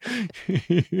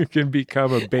 You can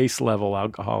become a base level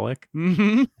alcoholic.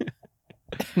 Mm-hmm.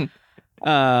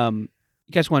 You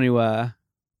guys want to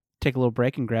take a little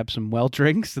break and grab some well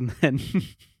drinks and then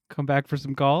come back for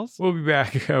some calls? We'll be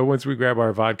back once we grab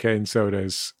our vodka and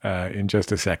sodas in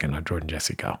just a second on Jordan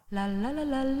Jesse Go. La la la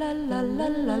la la la la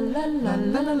la la la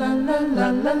la la.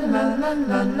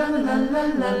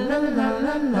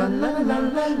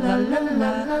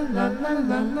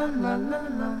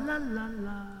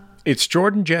 It's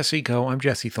Jordan Jesse Go. I'm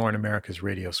Jesse Thorne, America's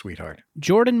radio sweetheart.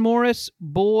 Jordan Morris,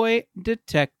 boy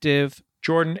detective.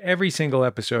 Jordan, every single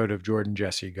episode of Jordan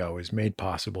Jesse Go is made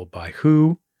possible by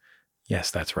who?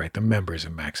 Yes, that's right. The members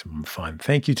of Maximum Fun.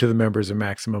 Thank you to the members of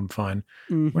Maximum Fun.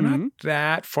 Mm-hmm. We're not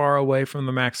that far away from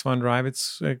the Max Fun Drive.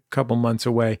 It's a couple months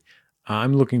away.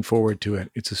 I'm looking forward to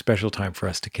it. It's a special time for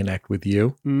us to connect with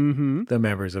you, the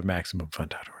members of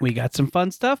MaximumFun.org. We got some fun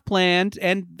stuff planned,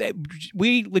 and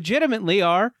we legitimately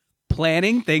are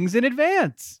planning things in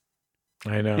advance.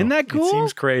 I know. Isn't that cool? It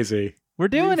seems crazy. We're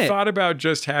doing We it. thought about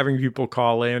just having people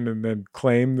call in and then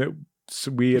claim that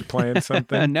we had planned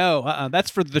something. No, that's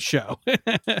for the show.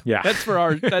 Yeah. That's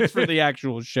for the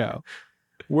actual show.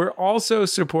 We're also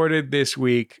supported this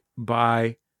week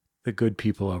by the good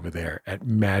people over there at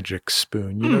Magic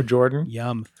Spoon. You know, Jordan?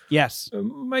 Yum. Yes.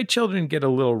 My children get a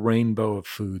little rainbow of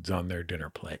foods on their dinner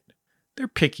plate. they're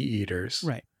picky eaters.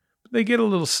 Right. They get a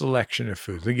little selection of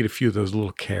foods. They get a few of those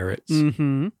little carrots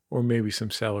Mm-hmm. or maybe some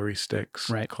celery sticks,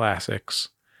 Right. classics.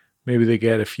 Maybe they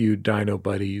get a few Dino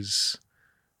Buddies.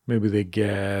 Maybe they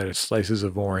get slices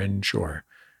of orange, or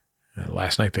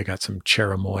last night they got some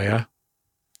cherimoya.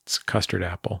 It's a custard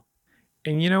apple.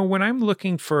 And, when I'm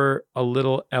looking for a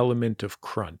little element of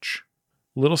crunch,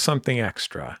 a little something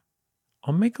extra,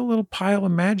 I'll make a little pile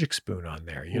of Magic Spoon on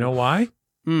there. You know why?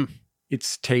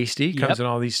 It's tasty. Comes in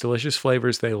all these delicious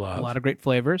flavors they love. A lot of great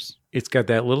flavors. It's got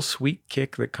that little sweet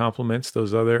kick that complements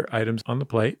those other items on the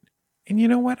plate. And you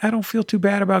know what? I don't feel too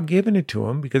bad about giving it to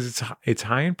them because it's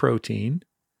high in protein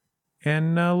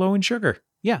and low in sugar.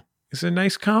 Yeah. It's a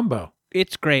nice combo.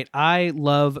 It's great. I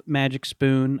love Magic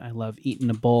Spoon. I love eating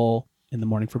a bowl in the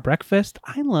morning for breakfast.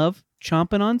 I love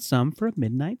chomping on some for a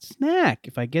midnight snack.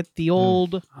 If I get the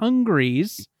old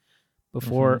hungries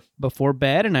before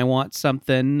bed and I want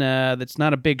something that's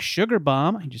not a big sugar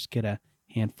bomb, I just get a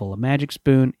handful of Magic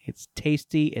Spoon. It's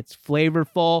tasty. It's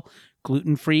flavorful.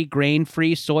 Gluten-free,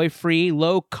 grain-free, soy-free,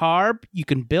 low carb. You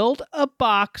can build a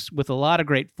box with a lot of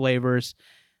great flavors.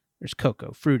 There's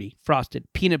cocoa, fruity, frosted,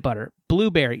 peanut butter,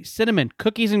 blueberry, cinnamon,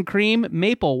 cookies and cream,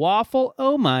 maple waffle.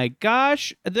 Oh my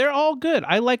gosh. They're all good.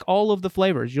 I like all of the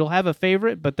flavors. You'll have a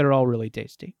favorite, but they're all really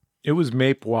tasty. It was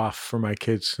Mape Waff for my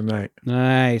kids tonight.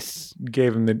 Nice.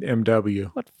 Gave them the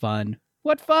MW. What fun.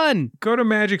 What fun. Go to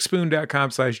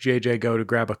magicspoon.com/JJGo to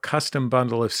grab a custom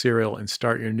bundle of cereal and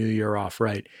start your new year off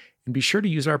right. And be sure to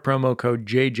use our promo code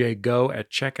JJGO at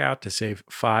checkout to save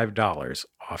 $5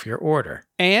 off your order.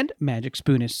 And Magic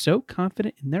Spoon is so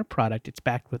confident in their product, it's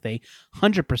backed with a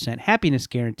 100% happiness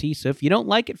guarantee. So if you don't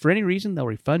like it for any reason, they'll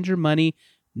refund your money.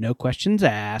 No questions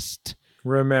asked.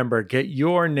 Remember, get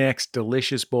your next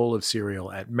delicious bowl of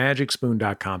cereal at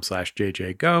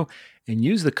magicspoon.com/JJGo and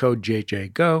use the code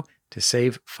JJGO to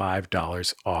save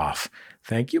 $5 off.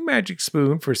 Thank you, Magic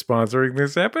Spoon, for sponsoring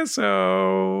this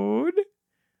episode.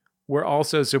 We're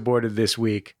also supported this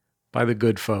week by the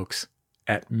good folks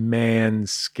at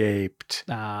Manscaped.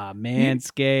 Ah,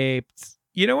 Manscaped.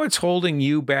 You know what's holding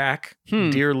you back,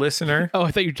 dear listener? Oh,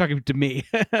 I thought you were talking to me.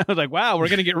 I was like, wow, we're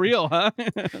going to get real, huh? All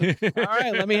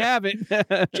right, let me have it.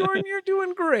 Jordan, you're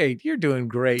doing great. You're doing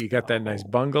great. You got that nice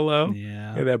bungalow.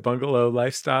 Yeah. You got that bungalow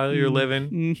lifestyle you're living.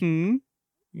 Mm-hmm.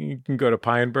 You can go to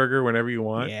Pie and Burger whenever you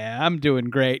want. Yeah, I'm doing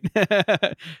great.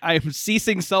 I'm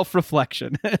ceasing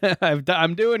self-reflection.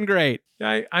 I'm doing great.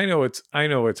 I know it's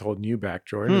holding you back,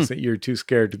 Jordan. Is that you're too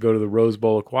scared to go to the Rose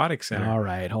Bowl Aquatic Center. All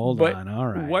right, hold on. All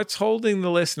right. What's holding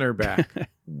the listener back?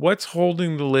 What's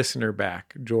holding the listener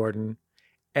back, Jordan?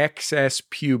 Excess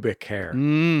pubic hair.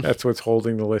 That's what's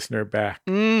holding the listener back.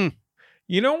 You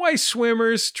know why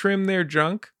swimmers trim their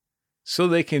junk? So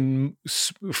they can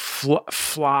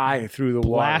fly through the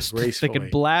water gracefully. They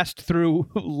can blast through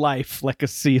life like a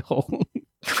seal.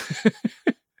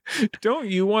 Don't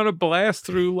you want to blast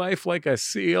through life like a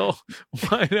seal?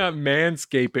 Why not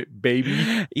manscape it,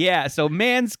 baby? Yeah, so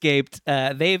Manscaped,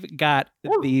 they've got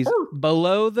these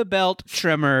below-the-belt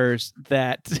trimmers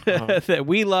that that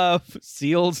we love.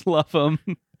 Seals love them.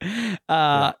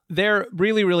 They're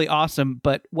really, really awesome.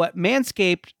 But what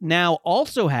Manscaped now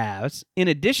also has, in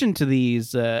addition to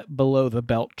these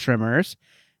below-the-belt trimmers,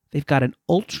 they've got an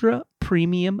ultra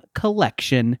premium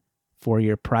collection for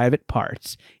your private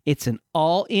parts. It's an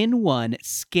all-in-one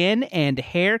skin and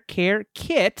hair care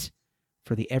kit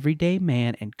for the everyday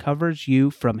man and covers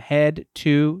you from head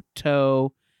to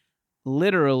toe.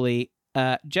 Literally,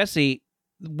 Jesse,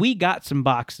 we got some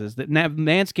boxes that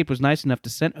Manscaped was nice enough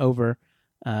to send over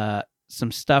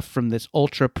some stuff from this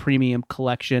ultra premium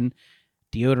collection: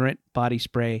 deodorant, body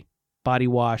spray, body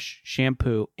wash,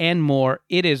 shampoo, and more.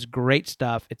 It is great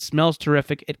stuff. It smells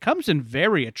terrific. It comes in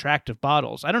very attractive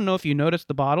bottles. I don't know if you noticed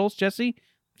the bottles, Jesse.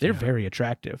 They're very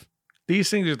attractive.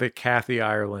 These things are the Kathy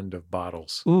Ireland of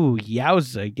bottles. Ooh,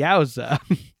 yowza, yowza,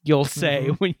 you'll say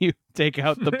when you take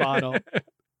out the bottle.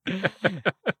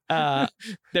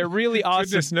 They're really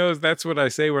awesome. Goodness knows that's what I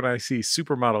say when I see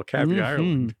supermodel Kathy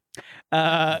Ireland.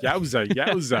 Yowza,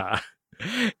 yowza.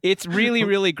 It's really,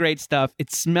 really great stuff.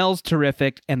 It smells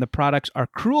terrific, and the products are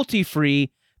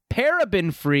cruelty-free,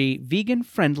 paraben-free,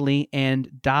 vegan-friendly,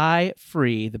 and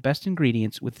dye-free. The best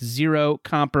ingredients with zero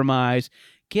compromise.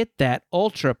 Get that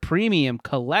ultra-premium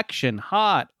collection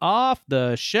hot off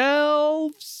the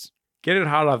shelves. Get it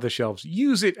hot off the shelves.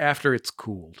 Use it after it's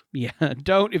cooled. Yeah,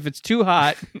 don't. If it's too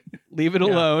hot, leave it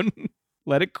alone.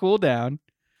 Let it cool down.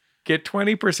 Get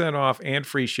 20% off and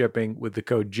free shipping with the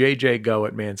code JJGO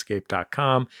at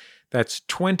manscaped.com. That's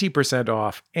 20%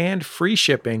 off and free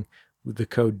shipping with the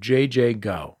code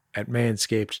JJGO at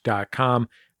manscaped.com.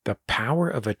 The power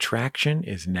of attraction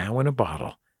is now in a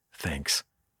bottle. thanks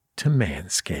to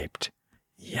Manscaped.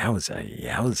 Yowza,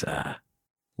 yowza.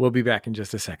 We'll be back in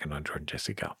just a second on Jordan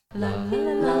Jesse Go. Love you,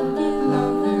 love you,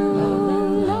 love you, love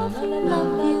you, love you,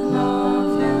 love you,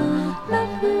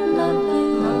 love you, love you,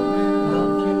 love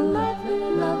you, love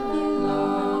you, love you,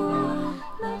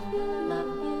 love you,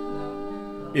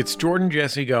 love you. It's Jordan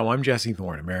Jesse Go. I'm Jesse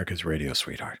Thorne, America's radio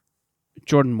sweetheart.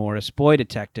 Jordan Morris, boy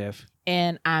detective.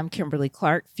 And I'm Kimberly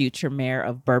Clark, future mayor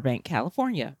of Burbank,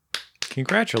 California.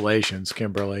 Congratulations,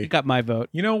 Kimberly. You got my vote.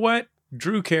 You know what?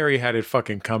 Drew Carey had it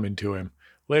fucking coming to him.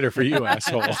 Later for you,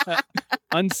 asshole.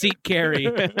 Unseat Carey.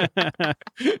 Who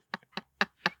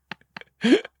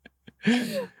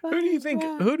do you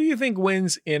think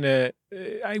wins in a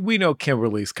we know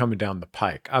Kimberly's coming down the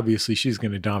pike. Obviously, she's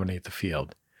going to dominate the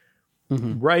field.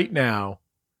 Mm-hmm. Right now,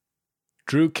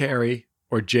 Drew Carey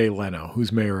or Jay Leno,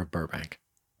 who's mayor of Burbank?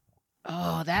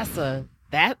 Oh,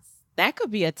 that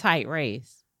could be a tight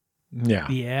race. Yeah.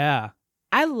 Yeah.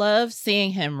 I love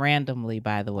seeing him randomly,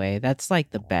 by the way. That's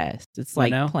like the best. It's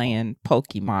like playing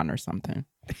Pokemon or something.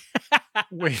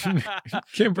 Wait,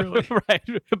 Kimberly. Right.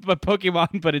 But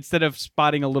Pokemon, but instead of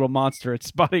spotting a little monster, it's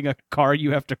spotting a car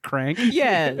you have to crank.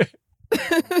 Yeah.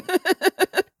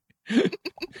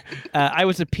 I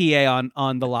was a PA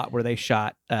on the lot where they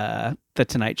shot The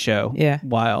Tonight Show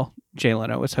while Jay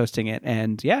Leno was hosting it.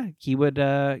 And yeah, he would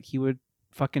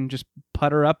fucking just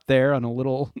putter up there on a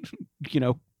little,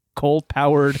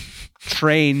 coal-powered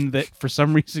train that for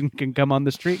some reason can come on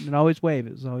the street and always wave.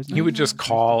 It was always nice. He would just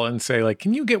call and say, like,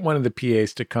 can you get one of the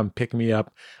PAs to come pick me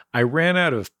up? I ran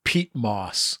out of peat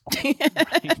moss.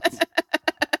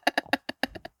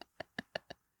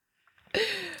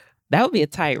 That would be a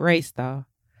tight race, though.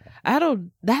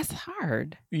 That's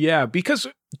hard. Yeah, because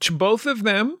both of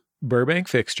them, Burbank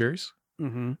fixtures,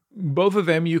 both of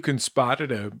them you can spot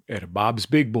at a Bob's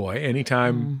Big Boy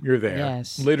anytime you're there.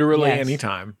 Yes. Literally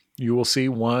anytime. You will see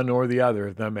one or the other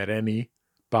of them at any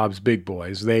Bob's Big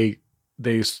Boys. They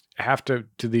have to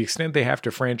the extent they have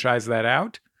to franchise that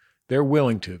out, they're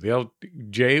willing to.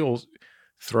 Jay will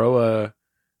throw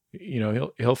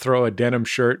he'll throw a denim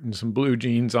shirt and some blue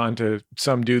jeans onto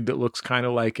some dude that looks kind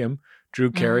of like him. Drew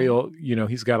Carey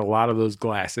he's got a lot of those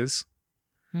glasses.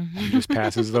 He just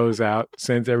passes those out,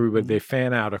 sends everybody, they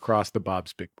fan out across the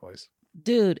Bob's Big Boys.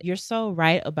 Dude, you're so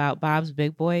right about Bob's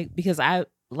Big Boy because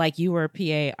like you were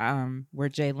a PA where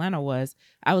Jay Leno was.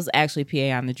 I was actually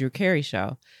PA on the Drew Carey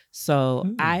show.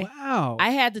 So I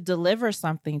had to deliver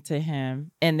something to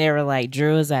him and they were like,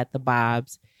 Drew is at the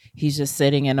Bob's. He's just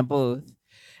sitting in a booth.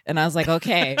 And I was like,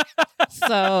 okay.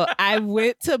 So I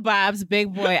went to Bob's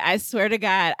Big Boy. I swear to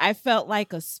God, I felt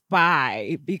like a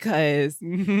spy because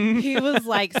he was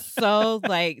like so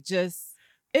like just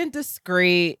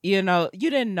indiscreet. You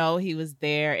didn't know he was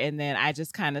there. And then I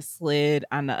just kind of slid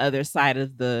on the other side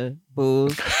of the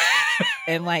booth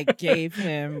and like gave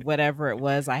him whatever it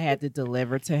was I had to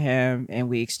deliver to him. And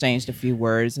we exchanged a few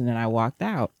words and then I walked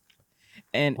out.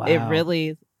 And it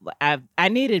really, I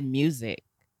needed music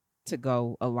to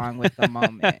go along with the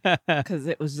moment because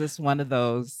it was just one of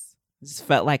those, just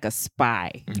felt like a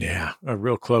spy. Yeah, a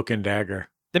real cloak and dagger.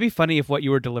 That'd be funny if what you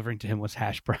were delivering to him was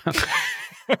hash brown.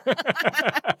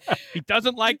 He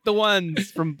doesn't like the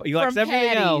ones he likes everything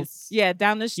Patty's. else. Yeah,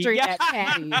 down the street at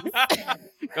Patty's.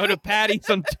 Go to Patty's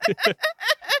on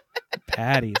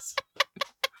Patty's.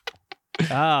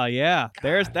 Oh yeah,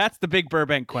 that's the big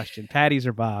Burbank question: Patty's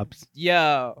or Bob's?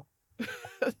 Yo.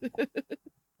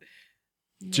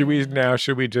 Should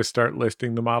we just start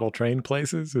listing the model train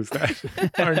places? Is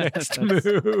that our next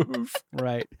move?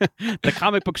 Right. The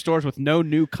comic book stores with no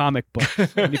new comic books.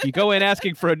 And if you go in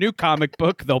asking for a new comic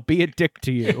book, they'll be a dick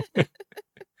to you.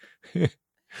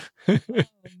 Oh,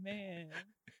 man.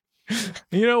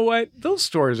 You know what? Those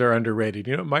stores are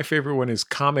underrated. My favorite one is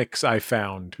Comics I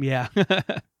Found. Yeah.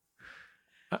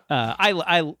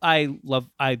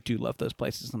 I do love those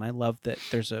places. And I love that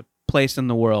there's a place in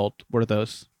the world where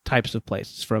those types of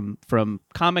places from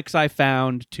Comics I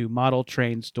Found to model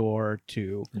train store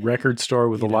to record store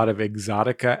with a lot of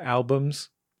exotica albums.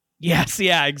 Yes,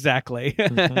 yeah, exactly.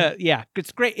 Yeah,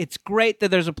 it's great that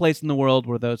there's a place in the world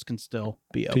where those can still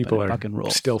be open. People are fucking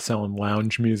rules. Still selling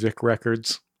lounge music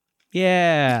records.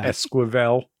 Yeah,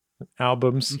 Esquivel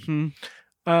albums. We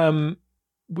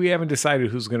haven't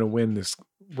decided who's going to win this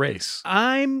race.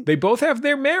 They both have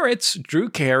their merits.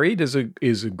 Drew Carey does a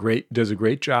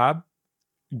great job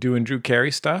doing Drew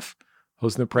Carey stuff.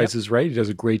 Hosting The Price is Right. He does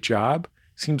a great job.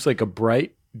 Seems like a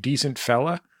bright, decent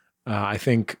fella. I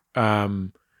think,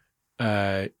 Whose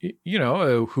Line,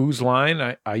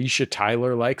 Aisha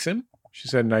Tyler likes him. She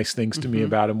said nice things to me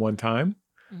about him one time.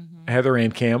 Heather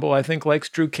Ann Campbell, I think, likes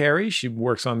Drew Carey. She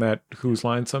works on that Whose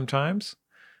Line sometimes.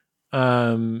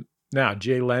 Now,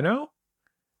 Jay Leno,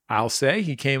 I'll say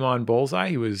he came on Bullseye.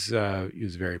 He was a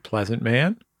very pleasant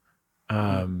man.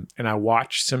 And I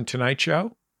watched some Tonight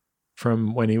Show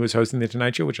from when he was hosting the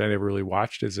Tonight Show, which I never really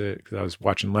watched because I was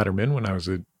watching Letterman when I was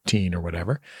a teen or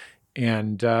whatever.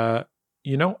 And,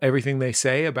 everything they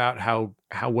say about how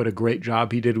what a great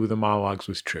job he did with the monologues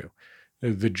was true.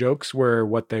 The jokes were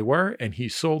what they were, and he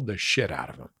sold the shit out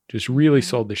of them. Just really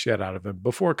sold the shit out of them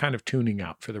before kind of tuning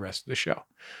out for the rest of the show.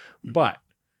 But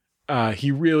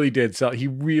he really did sell. He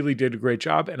really did a great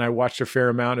job, and I watched a fair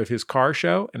amount of his car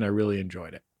show, and I really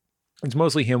enjoyed it. It's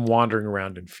mostly him wandering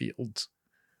around in fields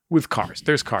with cars.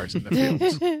 There's cars in the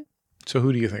fields. So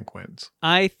who do you think wins?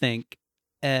 I think,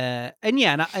 and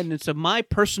so my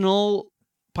personal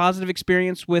positive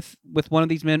experience with one of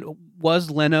these men was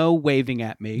Leno waving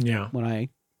at me when I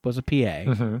was a PA.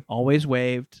 Mm-hmm. Always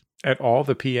waved. At all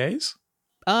the PAs?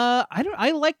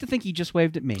 I like to think he just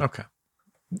waved at me. Okay.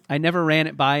 I never ran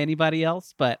it by anybody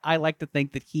else, but I like to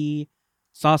think that he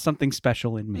saw something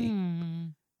special in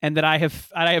me. And that I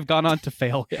have gone on to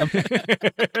fail him.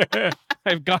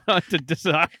 I've gone on to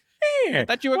decide. I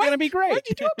thought you were going to be great. Why'd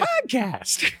you do a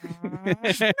podcast?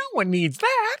 No one needs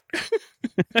that.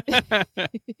 I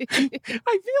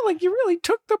feel like you really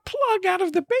took the plug out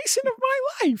of the basin of my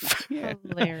life. Yeah.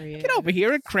 Hilarious. Get over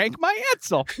here and crank my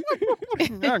Edsel.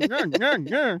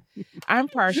 I'm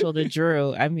partial to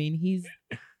Drew. I mean,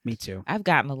 Me too. I've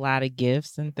gotten a lot of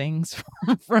gifts and things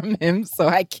from him, so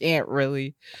I can't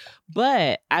really.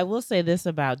 But I will say this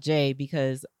about Jay,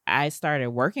 because I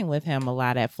started working with him a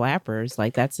lot at Flappers.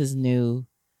 Like, that's his new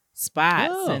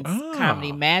spot since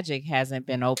Comedy Magic hasn't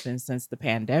been open since the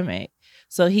pandemic.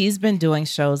 So he's been doing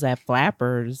shows at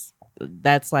Flappers.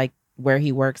 That's like where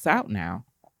he works out now.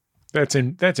 That's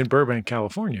in Burbank,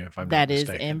 California, if I'm not mistaken.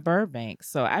 That is in Burbank.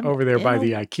 So I'm over there by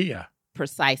the IKEA.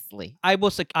 Precisely. I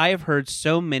will say I have heard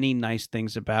so many nice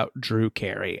things about Drew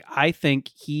Carey. I think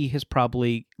he has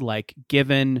probably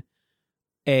given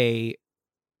a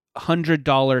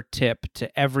 $100 tip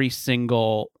to every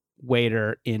single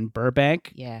waiter in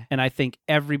Burbank. Yeah. And I think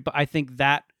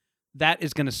that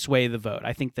is going to sway the vote.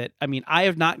 I think that, I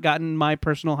have not gotten my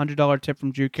personal $100 tip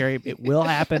from Drew Carey. It will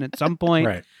happen at some point.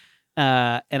 Right.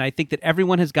 And I think that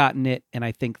everyone has gotten it. And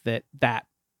I think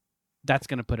that's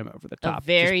going to put him over the top. A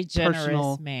very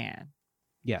generous man.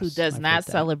 Yes. Who does not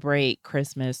celebrate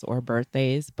Christmas or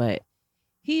birthdays, but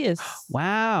he is.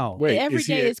 Wow. Wait, every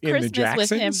day is Christmas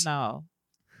with him.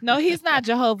 No, he's not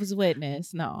Jehovah's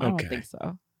Witness. No, I don't think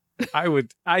so.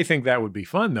 I think that would be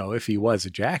fun though if he was a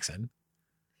Jackson,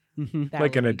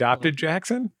 like an adopted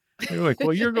Jackson. You're like,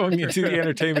 well, you're going into the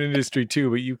entertainment industry too,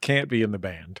 but you can't be in the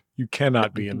band. You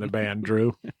cannot be in the band,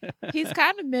 Drew. He's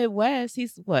kind of Midwest.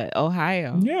 He's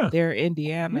Ohio? Yeah. They're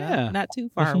Indiana. Yeah. Not too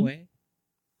far away.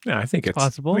 Yeah, I think it's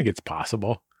possible. I think it's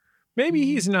possible. Maybe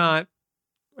he's not.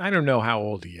 I don't know how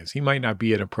old he is. He might not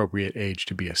be an appropriate age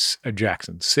to be a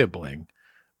Jackson sibling,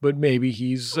 but maybe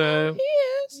he's. He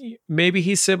is. Maybe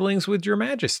he's siblings with Your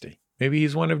Majesty. Maybe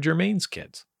he's one of Jermaine's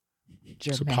kids.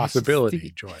 It's a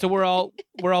possibility, Joy. So we're all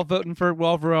voting for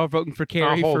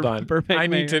Carey. Hold for on. Burbank I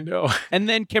need mayor. to know. And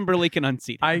then Kimberly can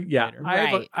unseat him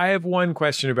later. I have one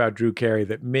question about Drew Carey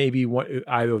that maybe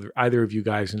either of you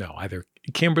guys know. Either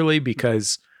Kimberly,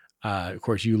 because of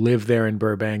course you live there in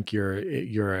Burbank.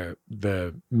 You're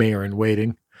the mayor in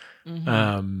waiting,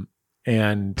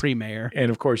 and pre-mayor, and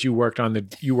of course you worked on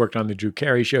the Drew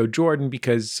Carey show. Jordan,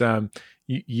 because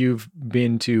you've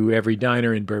been to every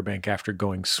diner in Burbank after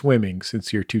going swimming,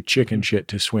 since you're too chicken shit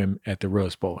to swim at the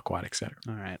Rose Bowl Aquatic Center.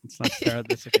 All right, let's not start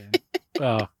this again.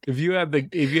 If you had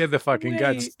the fucking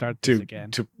guts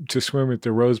to swim at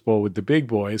the Rose Bowl with the big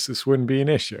boys, this wouldn't be an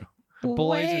issue. The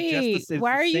boys are just the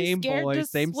Why are you same scared boys, to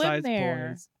same swim size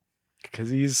there? boys. Because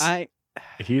he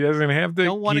doesn't have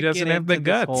the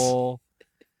guts.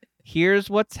 Here's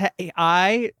what's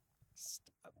I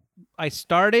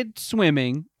started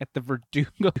swimming at the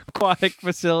Verdugo Aquatic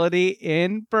Facility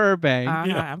in Burbank.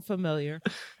 I'm familiar.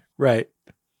 Right.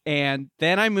 And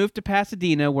then I moved to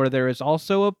Pasadena, where there is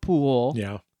also a pool.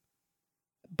 Yeah.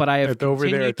 But I have over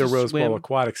there at the Rose swim. Bowl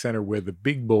Aquatic Center where the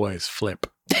big boys flip.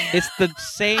 It's the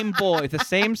same boys, the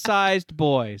same sized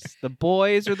boys. The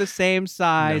boys are the same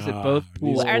size at both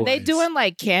pools. Are they doing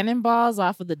like cannonballs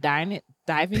off of the diving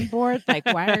board? Like,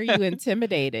 why are you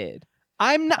intimidated?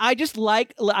 I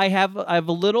have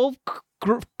a little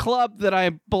club that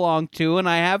I belong to, and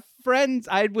I have friends.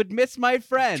 I would miss my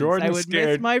friends. I would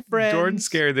miss my friends. Jordan's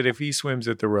scared that if he swims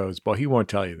at the Rose Bowl, he won't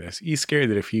tell you this. He's scared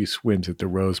that if he swims at the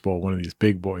Rose Bowl, one of these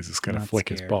big boys is going to flick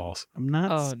his balls. I'm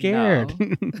not Oh, scared.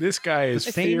 no. This guy is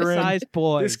The fearing. same-sized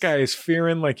boys. This guy is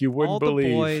fearing like you wouldn't All believe.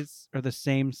 the boys are the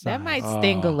same size. That might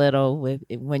sting a little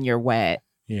when you're wet.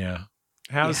 Yeah.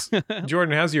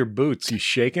 Jordan? How's your boots? You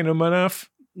shaking them enough?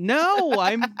 No,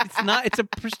 it's not. It's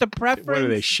just a preference. What are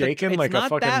they shaking It's like a not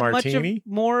fucking that much martini?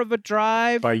 more of a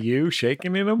drive. By you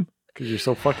shaking in them? Because you're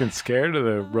so fucking scared of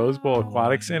the Rose Bowl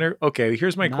Aquatic Center? Okay,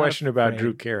 here's my Not question about afraid.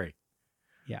 Drew Carey.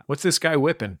 Yeah. What's this guy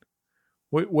whipping?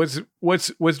 What's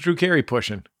Drew Carey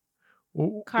pushing?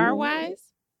 Car wise,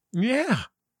 Yeah.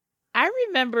 I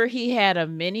remember he had a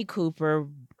Mini Cooper,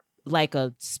 like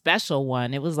a special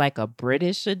one. It was like a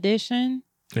British edition,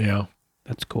 Yeah.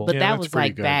 That's cool. but Yeah, that that's was pretty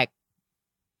like good. back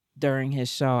during his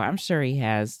show. I'm sure he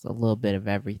has a little bit of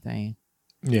everything.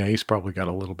 Yeah, he's probably got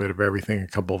a little bit of everything. A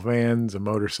couple vans, a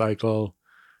motorcycle,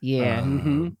 Yeah,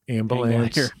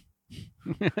 ambulance. Hang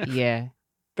yeah.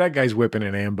 That guy's whipping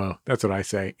an ambo. That's what I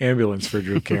say. Ambulance for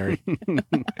Drew Carey.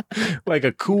 Like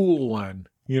a cool one.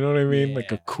 You know what I mean?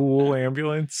 Like a cool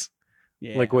ambulance.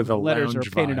 Yeah. Like with a letters are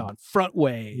lounge painted vibe. on front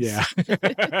ways. Yeah.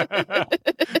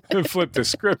 Flip the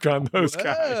script on those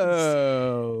guys.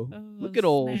 Whoa. Look at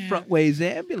old snap. front ways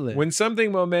ambulance. When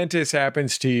something momentous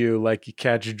happens to you, like you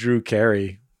catch Drew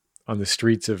Carey on the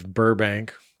streets of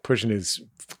Burbank, pushing his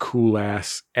cool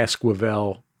ass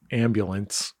Esquivel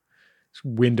ambulance, his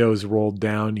windows rolled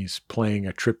down, he's playing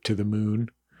A Trip to the Moon.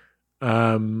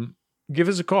 Give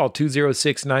us a call,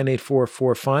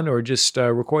 206-984-4FUN, or just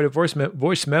record a voice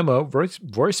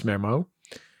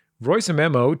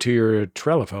memo to your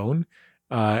telephone,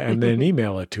 and then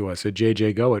email it to us at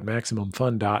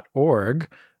jjgo@maximumfun.org.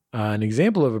 An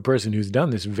example of a person who's done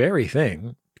this very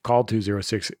thing, call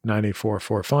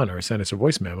 206-984-4FUN, or send us a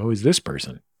voice memo, is this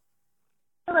person.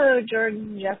 Hello,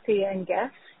 Jordan, Jesse, and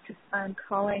guest. I'm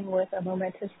calling with a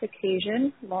momentous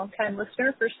occasion. Long-time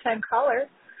listener, first-time caller.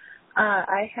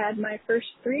 I had my first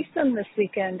threesome this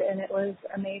weekend, and it was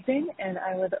amazing, and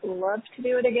I would love to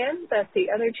do it again, but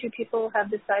the other two people have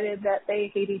decided that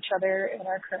they hate each other and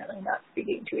are currently not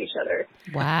speaking to each other.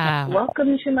 Wow.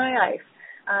 Welcome to my life.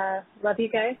 Love you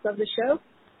guys. Love the show.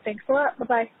 Thanks a lot.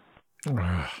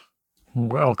 Bye-bye.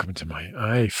 Welcome to my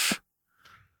life.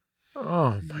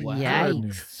 Oh, my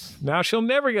goodness. Yikes. Now she'll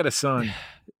never get a son.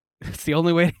 It's the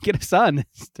only way to get a son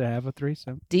is to have a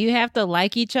threesome. Do you have to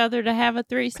like each other to have a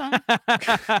threesome?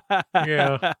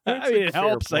 Yeah. I mean, it fair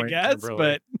helps, I point, guess, Kimberly.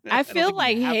 but I don't feel think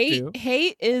like you have to.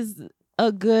 hate is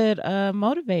a good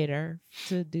motivator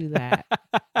to do that.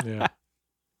 Yeah.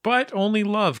 But only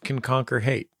love can conquer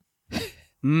hate.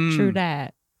 True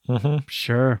that. Mm-hmm.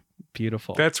 Sure.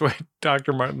 Beautiful. That's what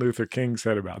Dr. Martin Luther King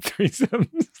said about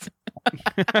threesomes.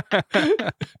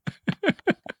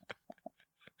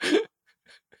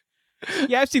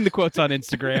 Yeah, I've seen the quotes on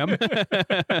Instagram.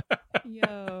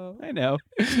 Yo. I know.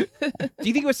 Do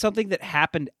you think it was something that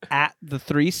happened at the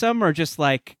threesome or just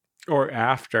like Or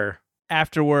after.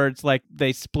 afterwards, like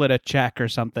they split a check or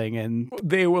something and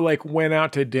They were like went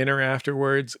out to dinner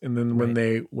afterwards, and then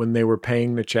when they were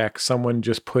paying the check, someone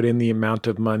just put in the amount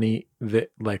of money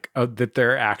that that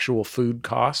their actual food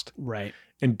cost, right.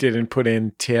 and didn't put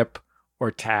in tip or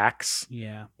tax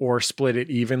Yeah. or split it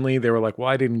evenly. They were like, "Well,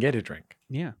 I didn't get a drink."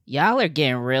 Yeah. Y'all are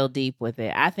getting real deep with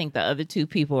it. I think the other two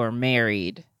people are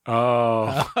married.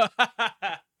 Oh,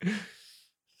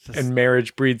 and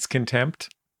marriage breeds contempt.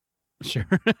 Sure.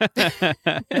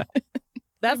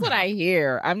 That's what I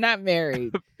hear. I'm not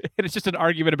married. It's just an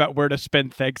argument about where to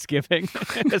spend Thanksgiving.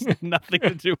 It has nothing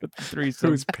to do with the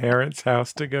threesome. Whose parents'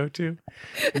 house to go to?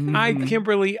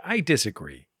 Kimberly, I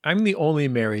disagree. I'm the only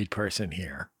married person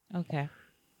here. Okay.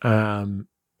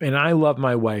 And I love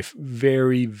my wife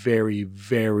very, very,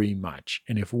 very much.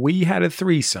 And if we had a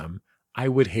threesome, I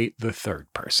would hate the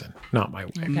third person, not my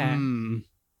wife. Okay. Mm.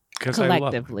 Because I love my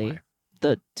Collectively, wife.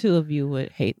 the two of you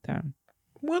would hate them.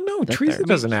 Well, no, The Teresa third.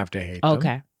 doesn't have to hate them.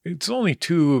 Okay. It's only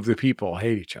two of the people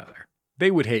hate each other. They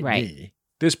would hate Right. me.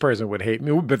 This person would hate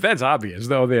me. But that's obvious.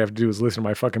 All they have to do is listen to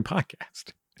my fucking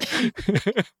podcast.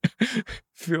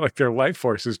 Feel like their life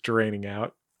force is draining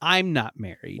out. I'm not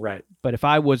married. Right. But if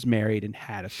I was married and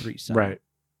had a threesome, Right.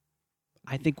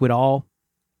 I think we'd all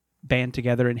band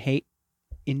together and hate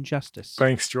injustice.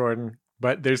 Thanks, Jordan.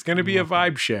 But there's going to be a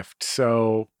vibe shift.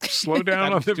 So slow down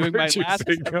I'm on the doing my virtue last,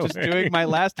 I'm signaling. just doing my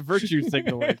last virtue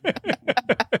signaling.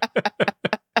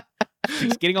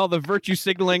 Just getting all the virtue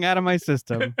signaling out of my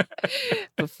system.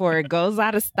 Before it goes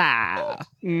out of style.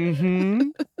 Mm-hmm.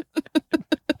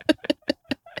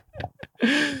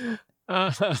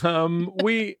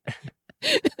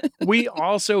 We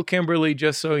also, Kimberly,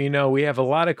 just so you know, we have a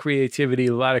lot of creativity,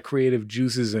 a lot of creative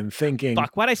juices and thinking.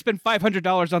 Fuck, why'd I spend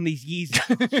 $500 on these Yeezys?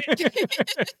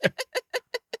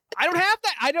 I don't have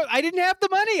that. I didn't have the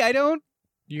money.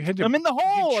 You had to. I'm in the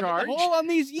hole. I'm in charged? the hole on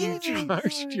these You Yeezys.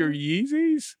 charged your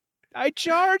Yeezys? I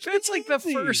charged. That's like the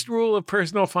Yeezys. first rule of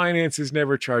personal finance is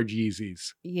never charge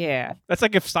Yeezys. Yeah. That's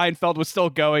like if Seinfeld was still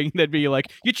going, they'd be like,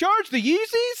 "You charge the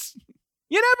Yeezys?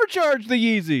 You never charge the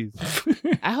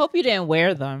Yeezys." I hope you didn't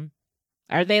wear them.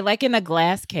 Are they like in a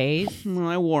glass case?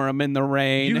 I wore them in the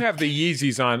rain. You have the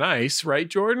Yeezys on ice, right,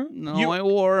 Jordan? No, I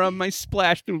wore them. I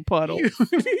splashed through puddles.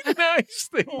 Nice,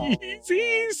 the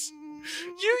Yeezys.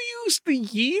 You use the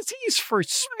Yeezys for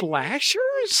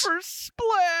splashers? For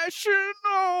splashing.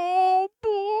 Oh,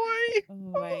 boy.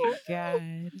 Oh my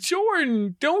god.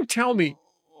 Jordan, don't tell me.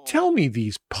 Tell me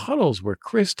these puddles were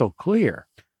crystal clear.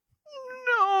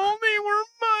 No, they were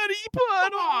muddy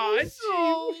puddles.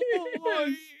 Oh,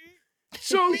 boy.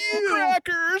 So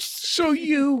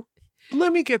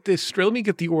let me get this straight. Let me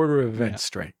get the order of events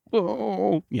straight.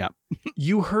 Oh, yeah.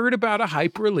 You heard about a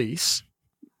hype release.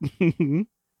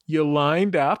 You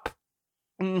lined up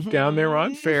down there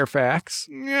on Fairfax.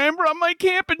 I brought my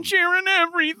camping chair and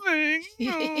everything.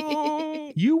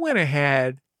 Oh. You went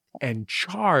ahead and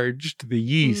charged the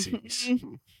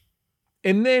Yeezys.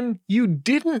 And then you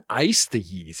didn't ice the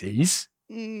Yeezys.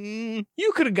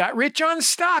 You could have got rich on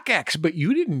StockX, but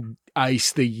you didn't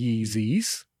ice the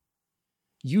Yeezys.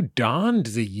 You donned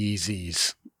the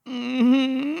Yeezys.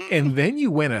 And then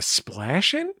you went a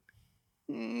splashing?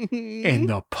 And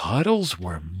the puddles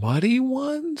were muddy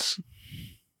ones?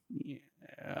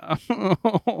 Yeah.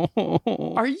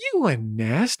 Are you a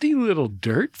nasty little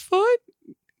dirtfoot?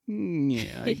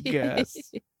 Yeah, I guess.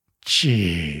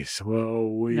 Jeez,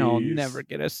 Louise. No, I'll never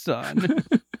get a son.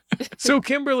 So,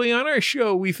 Kimberly, on our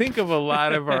show, we think of a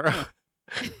lot of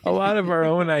our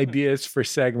own ideas for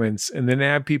segments, and then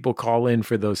have people call in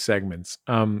for those segments.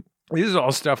 This is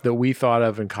all stuff that we thought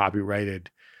of and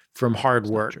copyrighted from hard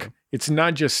work. It's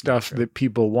not just stuff that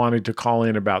people wanted to call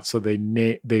in about, so they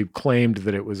claimed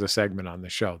that it was a segment on the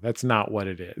show. That's not what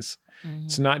it is. Mm-hmm.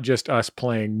 It's not just us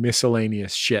playing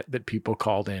miscellaneous shit that people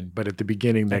called in, but at the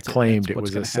beginning they claimed it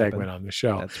was a segment on the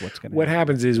show. That's what's going to What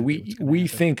happens is we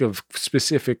think of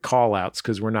specific call outs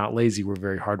because we're not lazy, we're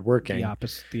very hardworking. The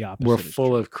opposite. We're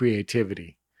full of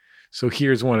creativity. So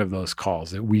here's one of those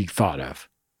calls that we thought of.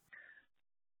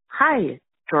 Hi,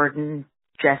 Jordan,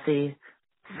 Jesse,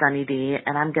 Sunny D,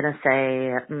 and I'm going to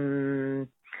say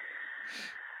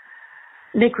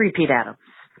Nick Repeat Adams.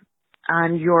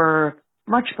 On your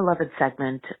much beloved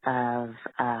segment of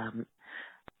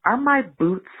Are My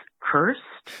Boots Cursed?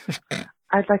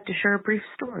 I'd like to share a brief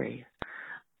story.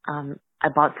 I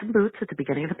bought some boots at the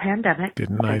beginning of the pandemic,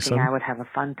 thinking I would have a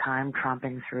fun time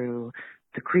tromping through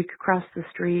the creek across the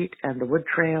street and the wood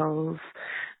trails.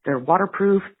 They're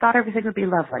waterproof, thought everything would be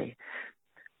lovely.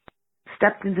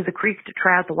 Stepped into the creek to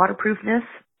try out the waterproofness,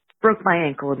 broke my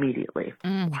ankle immediately.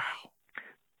 Wow.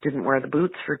 Didn't wear the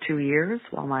boots for 2 years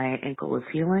while my ankle was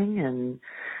healing and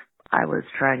I was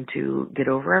trying to get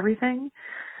over everything.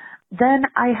 Then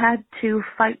I had to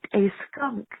fight a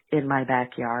skunk in my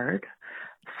backyard.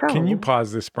 So, can you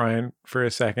pause this, Brian, for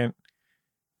a second?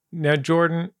 Now,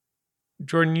 Jordan,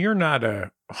 you're not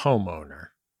a homeowner.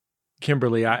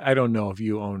 Kimberly, I don't know if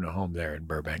you own a home there in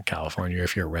Burbank, California,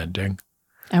 if you're renting.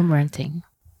 I'm renting.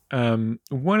 One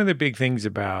of the big things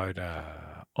about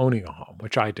owning a home,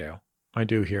 which I do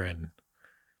here in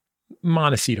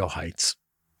Montecito Heights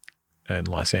in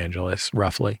Los Angeles,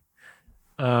 roughly.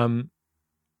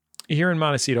 Here in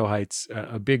Montecito Heights,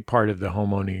 a big part of the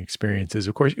homeowning experience is,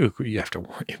 of course, you have to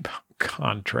worry about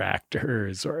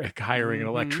contractors or hiring an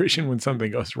electrician when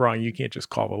something goes wrong. You can't just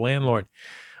call the landlord.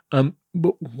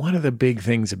 But one of the big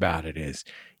things about it is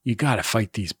you got to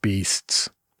fight these beasts.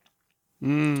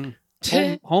 Home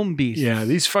beasts. Yeah,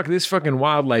 this fucking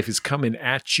wildlife is coming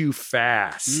at you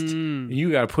fast. And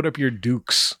you got to put up your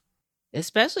dukes.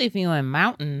 Especially if you're in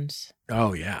mountains.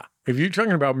 Oh, yeah. If you're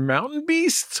talking about mountain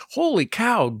beasts, holy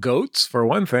cow, goats, for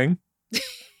one thing.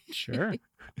 Sure.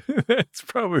 That's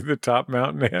probably the top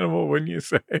mountain animal, wouldn't you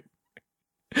say?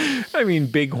 I mean,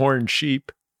 bighorn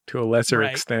sheep to a lesser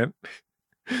extent.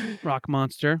 Rock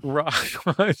monster. Rock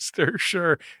monster,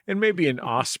 sure. And maybe an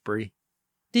osprey.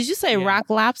 Did you say rock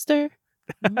lobster?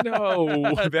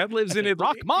 No, that lives in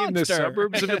the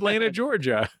suburbs of Atlanta,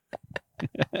 Georgia.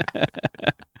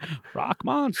 Rock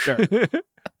monster.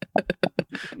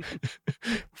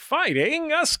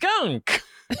 Fighting a skunk.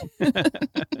 I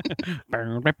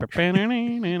know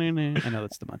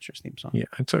that's the Munchers theme song. Yeah,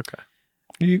 it's okay.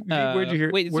 Where'd you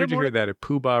hear? wait, is Where'd there you more hear that? At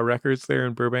Poobah Records there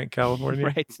in Burbank, California.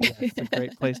 Right. Yeah, it's a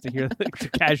great place to hear to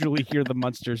casually hear the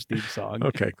Munsters theme song.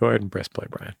 Okay, go ahead and press play,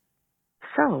 Brian.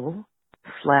 So,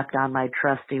 slapped on my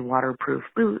trusty waterproof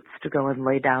boots to go and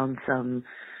lay down some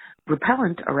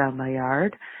repellent around my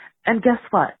yard. And guess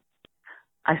what?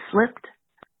 I slipped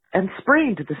and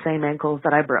sprained the same ankles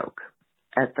that I broke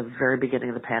at the very beginning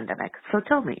of the pandemic. So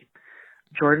tell me,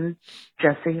 Jordan,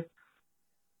 Jesse,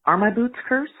 are my boots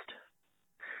cursed?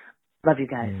 Love you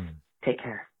guys. Take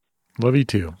care. Love you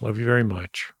too. Love you very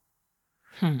much.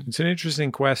 It's an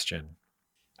interesting question.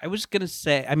 I was gonna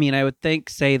say, I mean, I would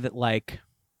say that, like,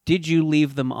 did you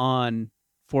leave them on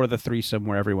for the threesome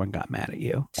where everyone got mad at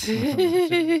you?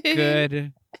 It's a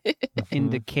good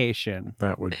indication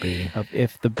That would be. of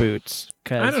if the boots, I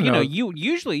because don't you know, know. you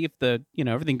usually, if the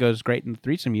everything goes great in the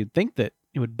threesome, you'd think that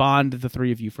it would bond the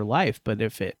three of you for life. But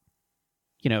if it,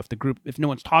 if no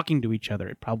one's talking to each other,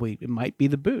 it might be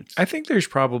the boots. I think there's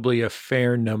probably a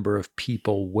fair number of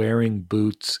people wearing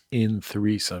boots in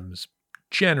threesomes.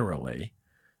 Generally,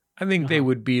 I think they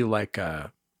would be like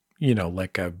a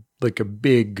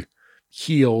big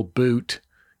heel boot,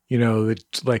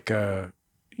 that's like a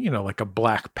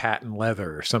black patent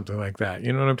leather or something like that.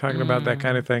 You know what I'm talking about? That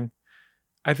kind of thing.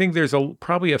 I think there's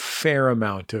probably a fair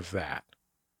amount of that.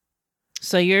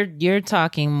 So you're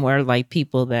talking more like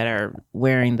people that are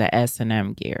wearing the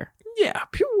S&M gear. Yeah.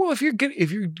 Well, if you're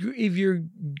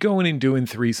going and doing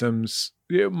threesomes,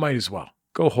 you might as well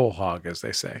go whole hog, as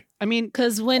they say. I mean,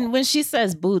 Because when she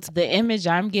says boots, the image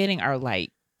I'm getting are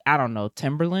like, I don't know,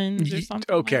 Timberlands or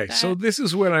something. Okay, like that. so this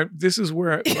is where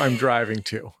I'm driving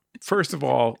to. First of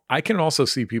all, I can also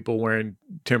see people wearing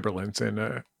Timberlands in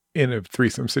a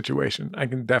threesome situation. I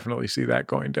can definitely see that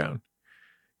going down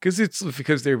because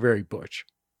they're very butch.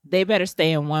 They better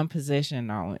stay in one position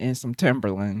though, in some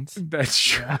Timberlands. That's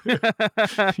true. You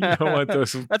don't want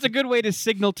those. that's a good way to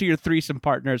signal to your threesome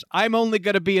partners, I'm only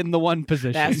going to be in the one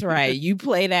position. That's right. You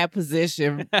play that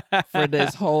position for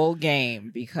this whole game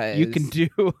because you can do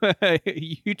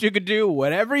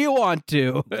whatever you want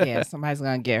to. yeah, somebody's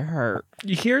gonna get hurt.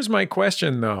 Here's my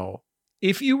question, though.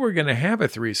 If you were going to have a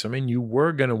threesome and you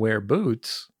were going to wear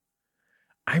boots,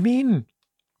 I mean,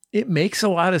 it makes a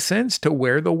lot of sense to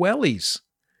wear the wellies.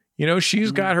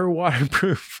 She's got her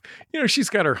waterproof, she's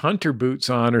got her hunter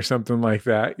boots on or something like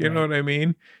that. You know what I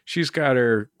mean? She's got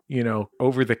her,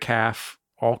 over the calf,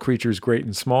 all creatures great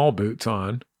and small boots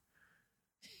on,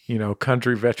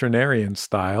 country veterinarian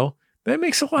style. That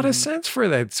makes a lot of sense for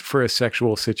a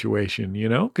sexual situation,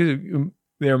 because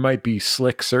there might be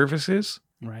slick surfaces.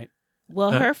 Right.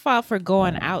 Well, her fault for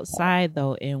going outside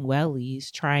though in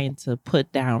wellies trying to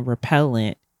put down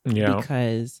repellent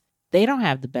because they don't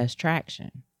have the best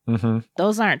traction. Mm-hmm.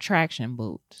 Those aren't traction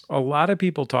boots. A lot of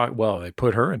people talk, well, they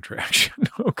put her in traction.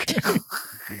 Okay.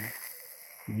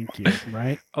 Thank you.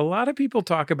 Right. A lot of people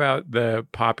talk about the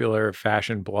popular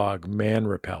fashion blog Man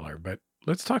Repeller, but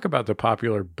let's talk about the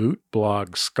popular boot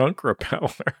blog Skunk Repeller.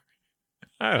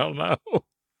 I don't know.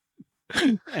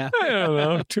 Yeah. I don't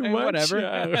know. Too much.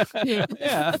 Whatever.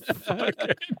 Yeah. Fuck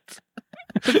it.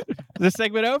 Is this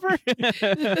segment over?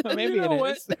 Maybe You know it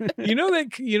what? is.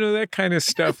 that kind of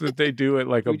stuff that they do at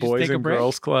like a We just boys take a and break?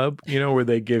 girls club, where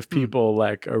they give people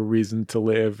like a reason to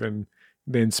live and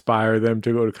they inspire them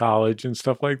to go to college and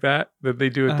stuff like that they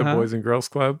do at the boys and girls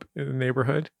club in the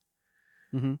neighborhood.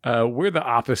 Mm-hmm. We're the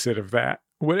opposite of that.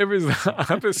 Whatever is the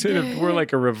opposite of, we're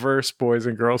like a reverse boys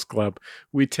and girls club.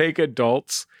 We take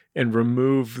adults and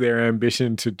remove their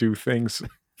ambition to do things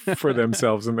for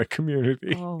themselves in the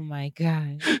community. Oh my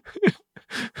God.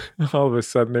 All of a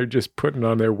sudden, they're just putting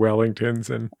on their Wellingtons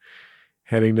and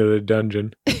heading to the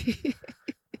dungeon.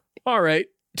 All right.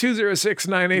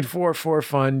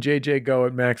 206-9844-FUN, JJGo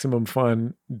at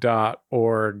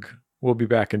MaximumFun.org. We'll be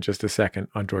back in just a second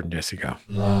on Jordan Jesse Go.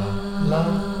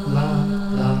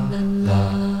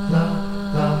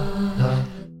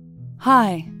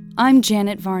 Hi, I'm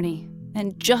Janet Varney,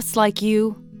 and just like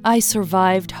you, I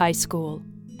survived high school.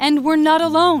 And we're not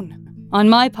alone. On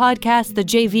my podcast, The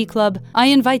JV Club, I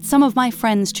invite some of my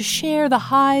friends to share the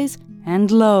highs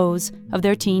and lows of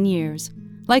their teen years,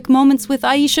 like moments with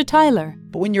Aisha Tyler.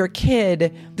 But when you're a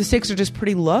kid, the stakes are just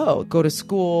pretty low. Go to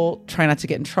school, try not to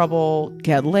get in trouble,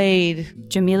 get laid.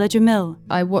 Jamila Jamil.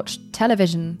 I watched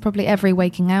television probably every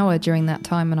waking hour during that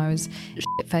time when I was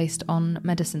shit-faced on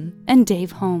medicine. And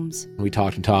Dave Holmes. We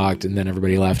talked, and then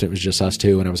everybody left. It was just us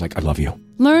two, and I was like, I love you.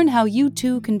 Learn how you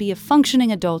too can be a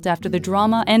functioning adult after the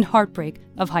drama and heartbreak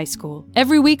of high school.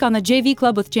 Every week on the JV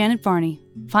Club with Janet Varney.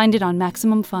 Find it on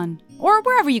Maximum Fun or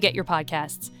wherever you get your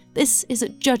podcasts. This is a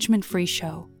judgment-free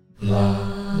show.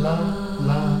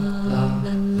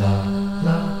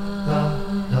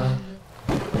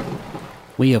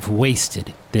 We have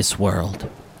wasted this world.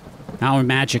 Our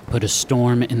magic put a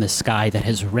storm in the sky that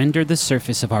has rendered the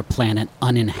surface of our planet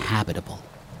uninhabitable.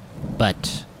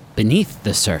 But beneath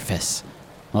the surface,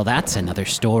 well, that's another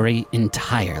story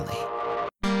entirely.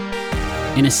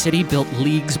 In a city built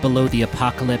leagues below the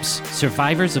apocalypse,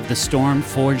 survivors of the storm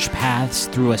forge paths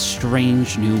through a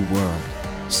strange new world.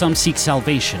 Some seek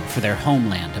salvation for their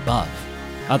homeland above.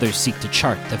 Others seek to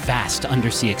chart the vast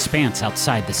undersea expanse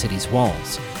outside the city's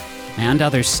walls. And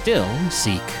others still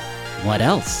seek, what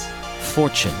else?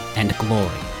 Fortune and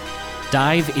glory.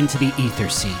 Dive into the Ether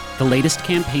Sea, the latest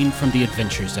campaign from the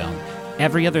Adventure Zone,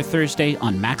 every other Thursday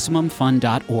on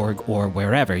MaximumFun.org or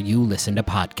wherever you listen to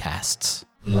podcasts.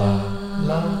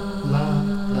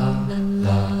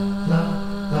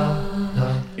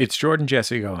 It's Jordan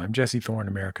Jesse Go. I'm Jesse Thorne,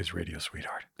 America's radio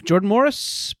sweetheart. Jordan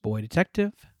Morris, boy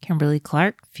detective. Kimberly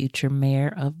Clark, future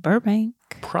mayor of Burbank.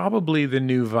 Probably the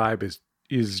new vibe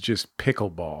is just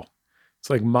pickleball. It's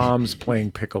like moms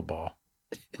playing pickleball.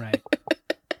 Right.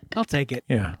 I'll take it.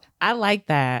 Yeah. I like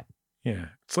that. Yeah.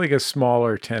 It's like a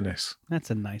smaller tennis. That's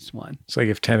a nice one. It's like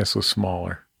if tennis was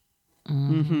smaller.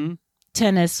 Mm-hmm.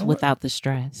 Tennis without the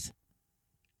stress.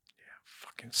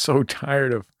 Fucking so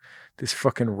tired of this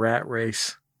fucking rat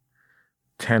race.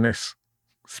 Tennis,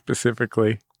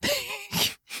 specifically.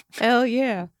 Hell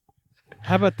yeah.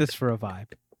 How about this for a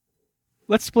vibe?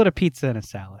 Let's split a pizza and a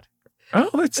salad. Oh,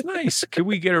 that's nice. Could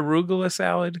we get arugula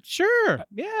salad? Sure.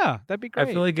 Yeah, that'd be great.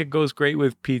 I feel like it goes great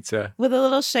with pizza. With a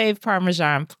little shaved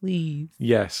Parmesan, please.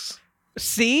 Yes.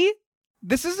 See?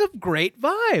 This is a great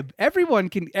vibe.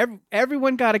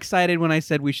 Everyone got excited when I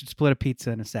said we should split a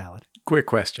pizza and a salad. Quick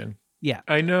question. Yeah.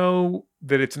 I know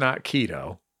that it's not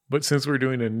keto, but since we're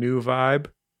doing a new vibe,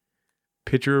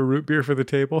 pitcher of root beer for the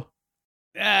table?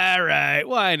 All right.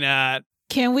 Why not?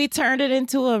 Can we turn it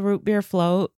into a root beer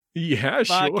float? Yeah,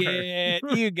 Fuck sure. it.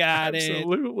 You got it.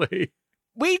 Absolutely.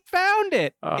 We found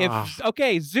it.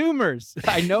 Okay, Zoomers,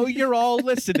 I know you're all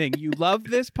listening. You love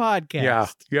this podcast. Yeah,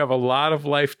 you have a lot of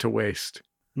life to waste.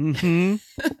 Mm-hmm.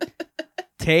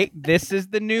 This is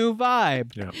the new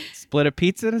vibe. Yeah. Split a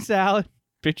pizza and a salad,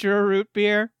 pitcher of root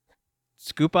beer,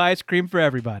 scoop ice cream for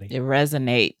everybody. It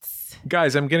resonates.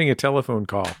 Guys, I'm getting a telephone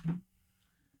call.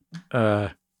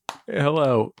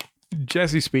 Hello.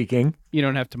 Jesse speaking. You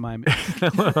don't have to mime it.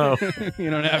 Hello. You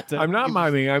don't have to. I'm not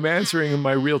miming. I'm answering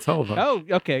my real telephone. Oh,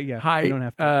 okay. Yeah. Hi. You don't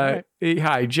have to.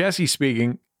 Hi, Jesse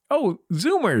speaking. Oh,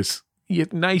 Zoomers.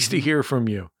 Nice to hear from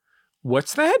you.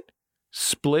 What's that?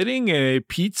 Splitting a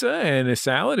pizza and a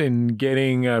salad and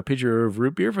getting a pitcher of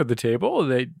root beer for the table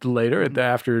that later at the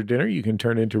after dinner you can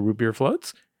turn into root beer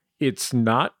floats? It's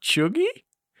not chuggy?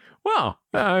 Well,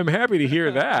 I'm happy to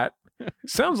hear that.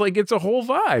 Sounds like it's a whole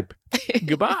vibe.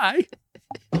 Goodbye.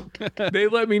 They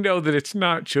let me know that it's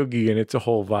not chuggy and it's a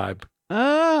whole vibe.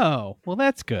 Oh, well,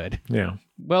 that's good. Yeah.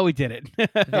 Well, we did it.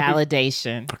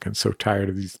 Validation. Fucking so tired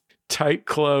of these tight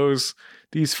clothes,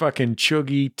 these fucking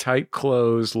chuggy tight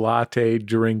clothes, latte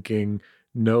drinking,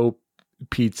 no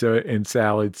pizza and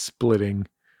salad splitting,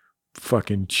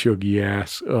 fucking chuggy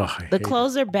ass. Ugh, I The hate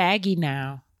clothes are baggy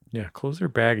now. it. Yeah, clothes are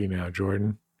baggy now,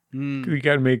 Jordan. Mm. You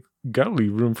gotta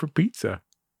leave room for pizza.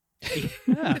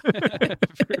 Yeah.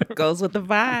 Goes with the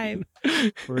vibe.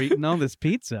 We're eating all this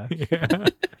pizza. Yeah.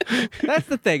 That's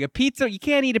the thing. A pizza, you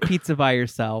can't eat a pizza by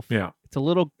yourself. Yeah. It's a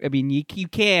little, I mean, you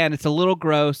can. It's a little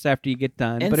gross after you get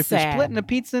done. And but if sad. you're splitting a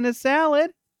pizza and a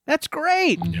salad, that's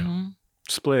great. Mhm.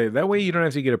 Split it. That way you don't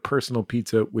have to get a personal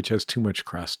pizza which has too much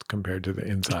crust compared to the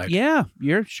inside. Yeah,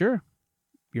 you're sure.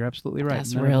 You're absolutely right.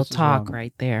 That's None of real this is talk wrong.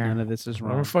 right there. None of this is I'm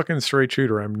wrong. a fucking straight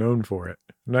shooter. I'm known for it.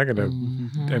 I'm not gonna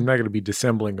Mhm. I'm not gonna be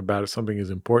dissembling about something as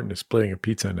important as splitting a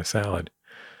pizza and a salad.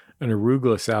 An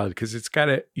arugula salad, because it's got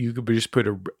you could just put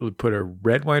a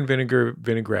red wine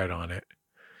vinaigrette on it.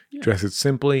 Yeah. Dress it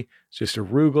simply. It's just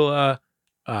arugula,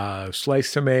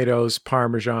 sliced tomatoes,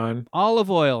 Parmesan. Olive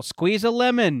oil, squeeze a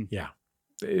lemon. Yeah.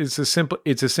 It's as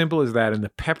simple as that, and the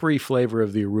peppery flavor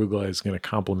of the arugula is going to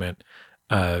complement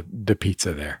the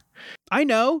pizza there. I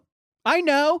know.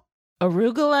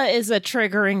 Arugula is a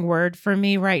triggering word for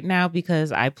me right now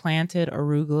because I planted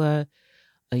arugula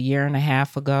a year and a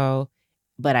half ago,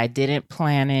 but I didn't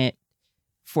plant it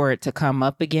for it to come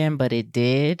up again, but it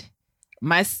did.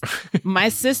 My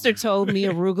sister told me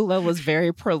arugula was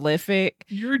very prolific.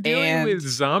 You're dealing And- with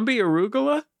zombie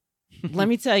arugula? Let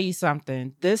me tell you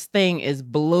something. This thing is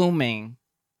blooming.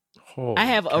 Holy I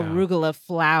have cow. arugula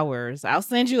flowers. I'll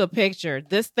send you a picture.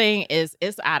 This thing it's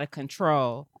out of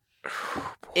control.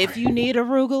 Oh, If you need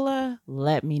arugula,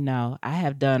 let me know. I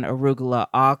have done arugula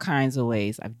all kinds of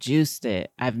ways. I've juiced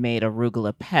it. I've made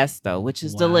arugula pesto, which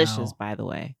is Wow. delicious, by the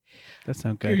way. That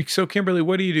sounds good. So Kimberly,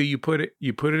 what do? You put it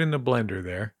in the blender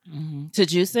there. To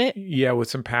juice it? Yeah, with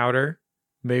some powder,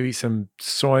 maybe some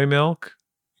soy milk.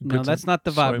 No, that's not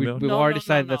the vibe. We've already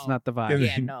decided that's not the vibe. And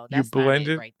Yeah, then no, that's you blend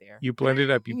not it it right there. You blend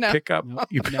it up. You No. pick up. Nope.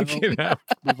 You pick it up.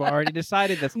 We've already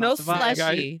decided that's No not the vibe.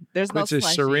 slushy. There's no Puts a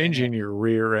slushy syringe in in it. your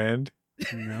rear end.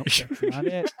 No, that's not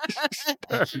it.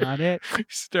 That's not it.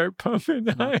 Start pumping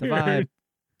Not the vibe. iron.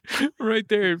 Right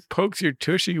there, it pokes your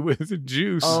tushy with the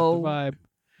juice. Oh, The vibe.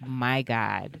 my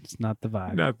God. It's not the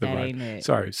vibe. Not the That vibe. ain't it.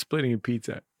 Sorry, splitting a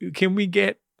pizza. Can we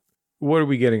get? What are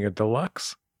we getting? A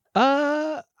deluxe?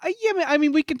 Yeah, I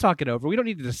mean, we can talk it over. We don't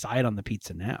need to decide on the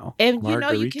pizza now. And you know,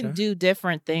 you Margarita? can do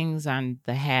different things on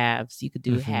the halves. You could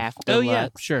do Mhm. half Oh, deluxe, yeah,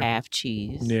 sure. half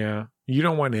cheese. Yeah. You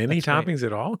don't want any That's right. toppings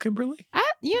at all, Kimberly? I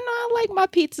like my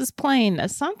pizzas plain.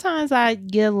 Sometimes I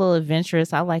get a little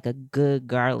adventurous. I like a good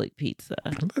garlic pizza.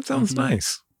 That sounds Mhm.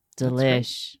 nice.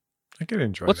 Delish. I could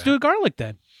enjoy Let's that. do a garlic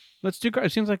then. Let's do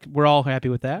garlic. It seems like we're all happy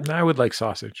with that. I would like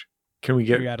sausage. Can we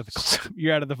get? You're out of the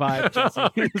vibe,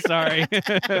 Jesse. Sorry.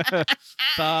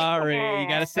 Sorry. You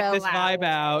got to sit Fell this vibe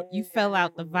out. You fell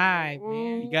out the vibe,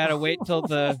 man. You got to wait till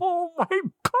the Oh my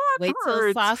butt Wait till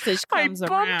hurts. sausage comes I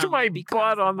around. bumped my It becomes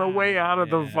butt the on the way vibe. out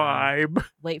of the Yeah. vibe.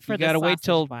 Wait for you the got to wait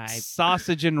till sausage vibe.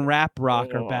 sausage and rap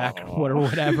rock are back or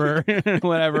whatever.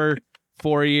 Whatever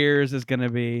 4 years is going to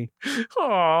be.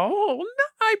 Oh, no,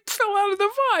 I fell out of the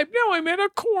vibe. Now I'm at a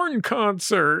corn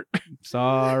concert.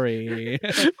 Sorry.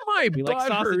 My We butt like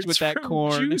sausage hurts with that from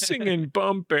corn. juicing and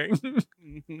bumping.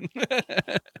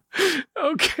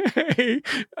 Okay,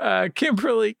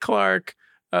 Kimberly Clark,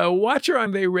 watch her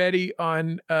on They Ready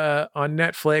on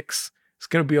Netflix. It's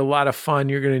going to be a lot of fun.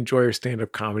 You're going to enjoy her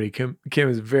stand-up comedy. Kim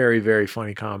is a very, very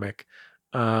funny comic,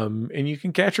 and you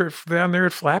can catch her down there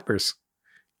at Flappers.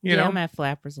 You know, I'm at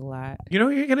Flappers a lot. you know,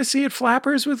 you're going to see at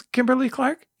Flappers with Kimberly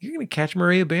Clark. You're going to catch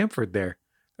Maria Bamford there.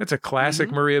 That's a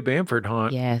classic Maria Bamford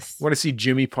haunt. Yes. Want to see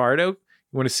Jimmy Pardo? You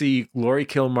want to see Lori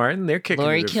Kilmartin? They're kicking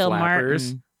Lori it at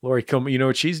Flappers. Kilmartin. Lori Kilmartin, you know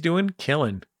what she's doing?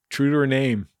 Killing. True to her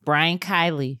name. Brian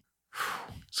Kiley.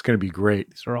 It's going to be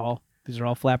great. These are all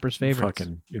Flappers' favorites.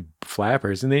 Fucking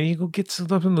Flappers. And then you go get some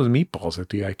of those meatballs at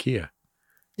the IKEA.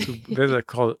 There's a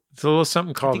called, it's a little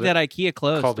something I called think that IKEA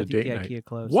closed. called I a think date the night. IKEA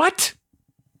closed. What?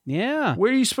 Yeah.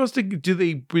 Where are you supposed to do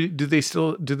they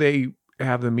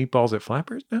have the meatballs at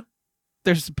Flappers now?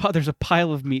 There's a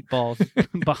pile of meatballs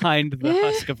behind the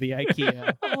husk of the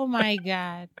IKEA. Oh my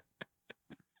God.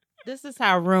 This is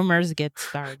how rumors get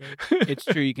started. It's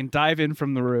true. You can dive in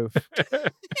from the roof.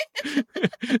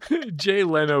 Jay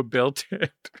Leno built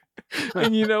it.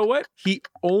 And you know what? He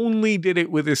only did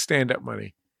it with his stand-up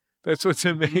money. That's what's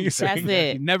amazing. That's He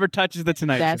it. never touches the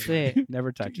Tonight That's Show. it.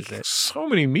 Never touches it. So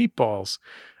many meatballs.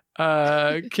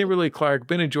 Kimberly Clark,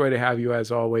 been a joy to have you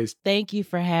as always. Thank you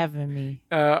for having me.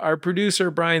 Our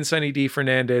producer, Brian Sunny D.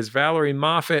 Fernandez, Valerie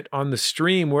Moffat on the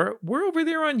stream. We're over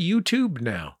there on YouTube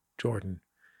now, Jordan.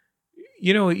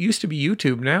 You know, it used to be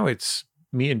YouTube. Now it's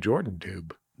me and Jordan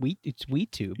Tube. It's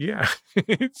WeTube. Yeah,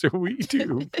 it's a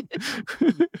WeTube.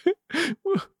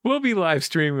 We'll be live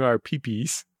streaming our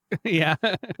peepees. Yeah.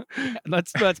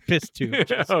 That's piss tube.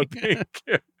 Oh, thank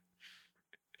you.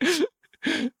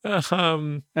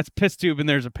 That's piss tube and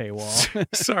there's a paywall.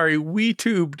 Sorry,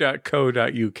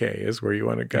 WeTube.co.uk is where you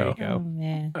want to go. There you Oh go.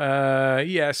 man.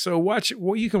 Yeah,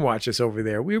 so you can watch us over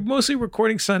there. We're mostly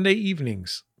recording Sunday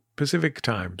evenings, Pacific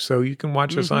time, so you can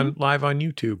watch us on live on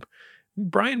YouTube.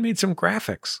 Brian made some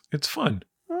graphics. It's fun.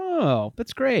 Oh,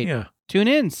 that's great. Yeah. Tune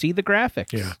in, see the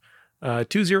graphics. Yeah.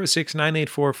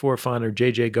 206-9844-FUN or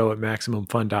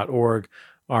jjgo@maximumfun.org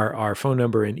are our phone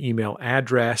number and email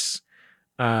address.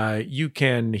 You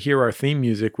can hear our theme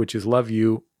music, which is Love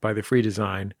You by The Free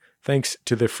Design. Thanks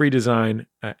to The Free Design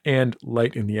and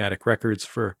Light in the Attic Records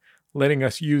for letting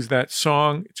us use that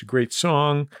song. It's a great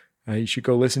song. You should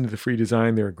go listen to The Free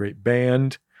Design. They're a great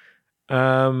band.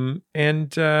 And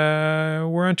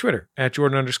we're on Twitter at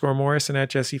Jordan_Morris and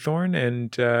at Jesse Thorne.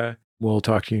 And we'll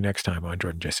talk to you next time on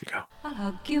Jordan Jesse Go. I'll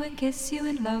hug you and kiss you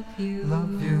and love you.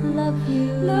 Love you. Love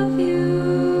you. Love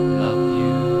you. Love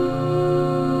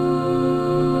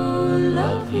you.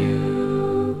 Love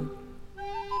you.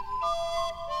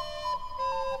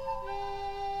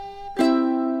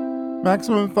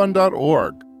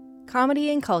 MaximumFun.org.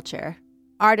 Comedy and culture.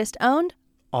 Artist owned.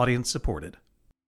 Audience supported.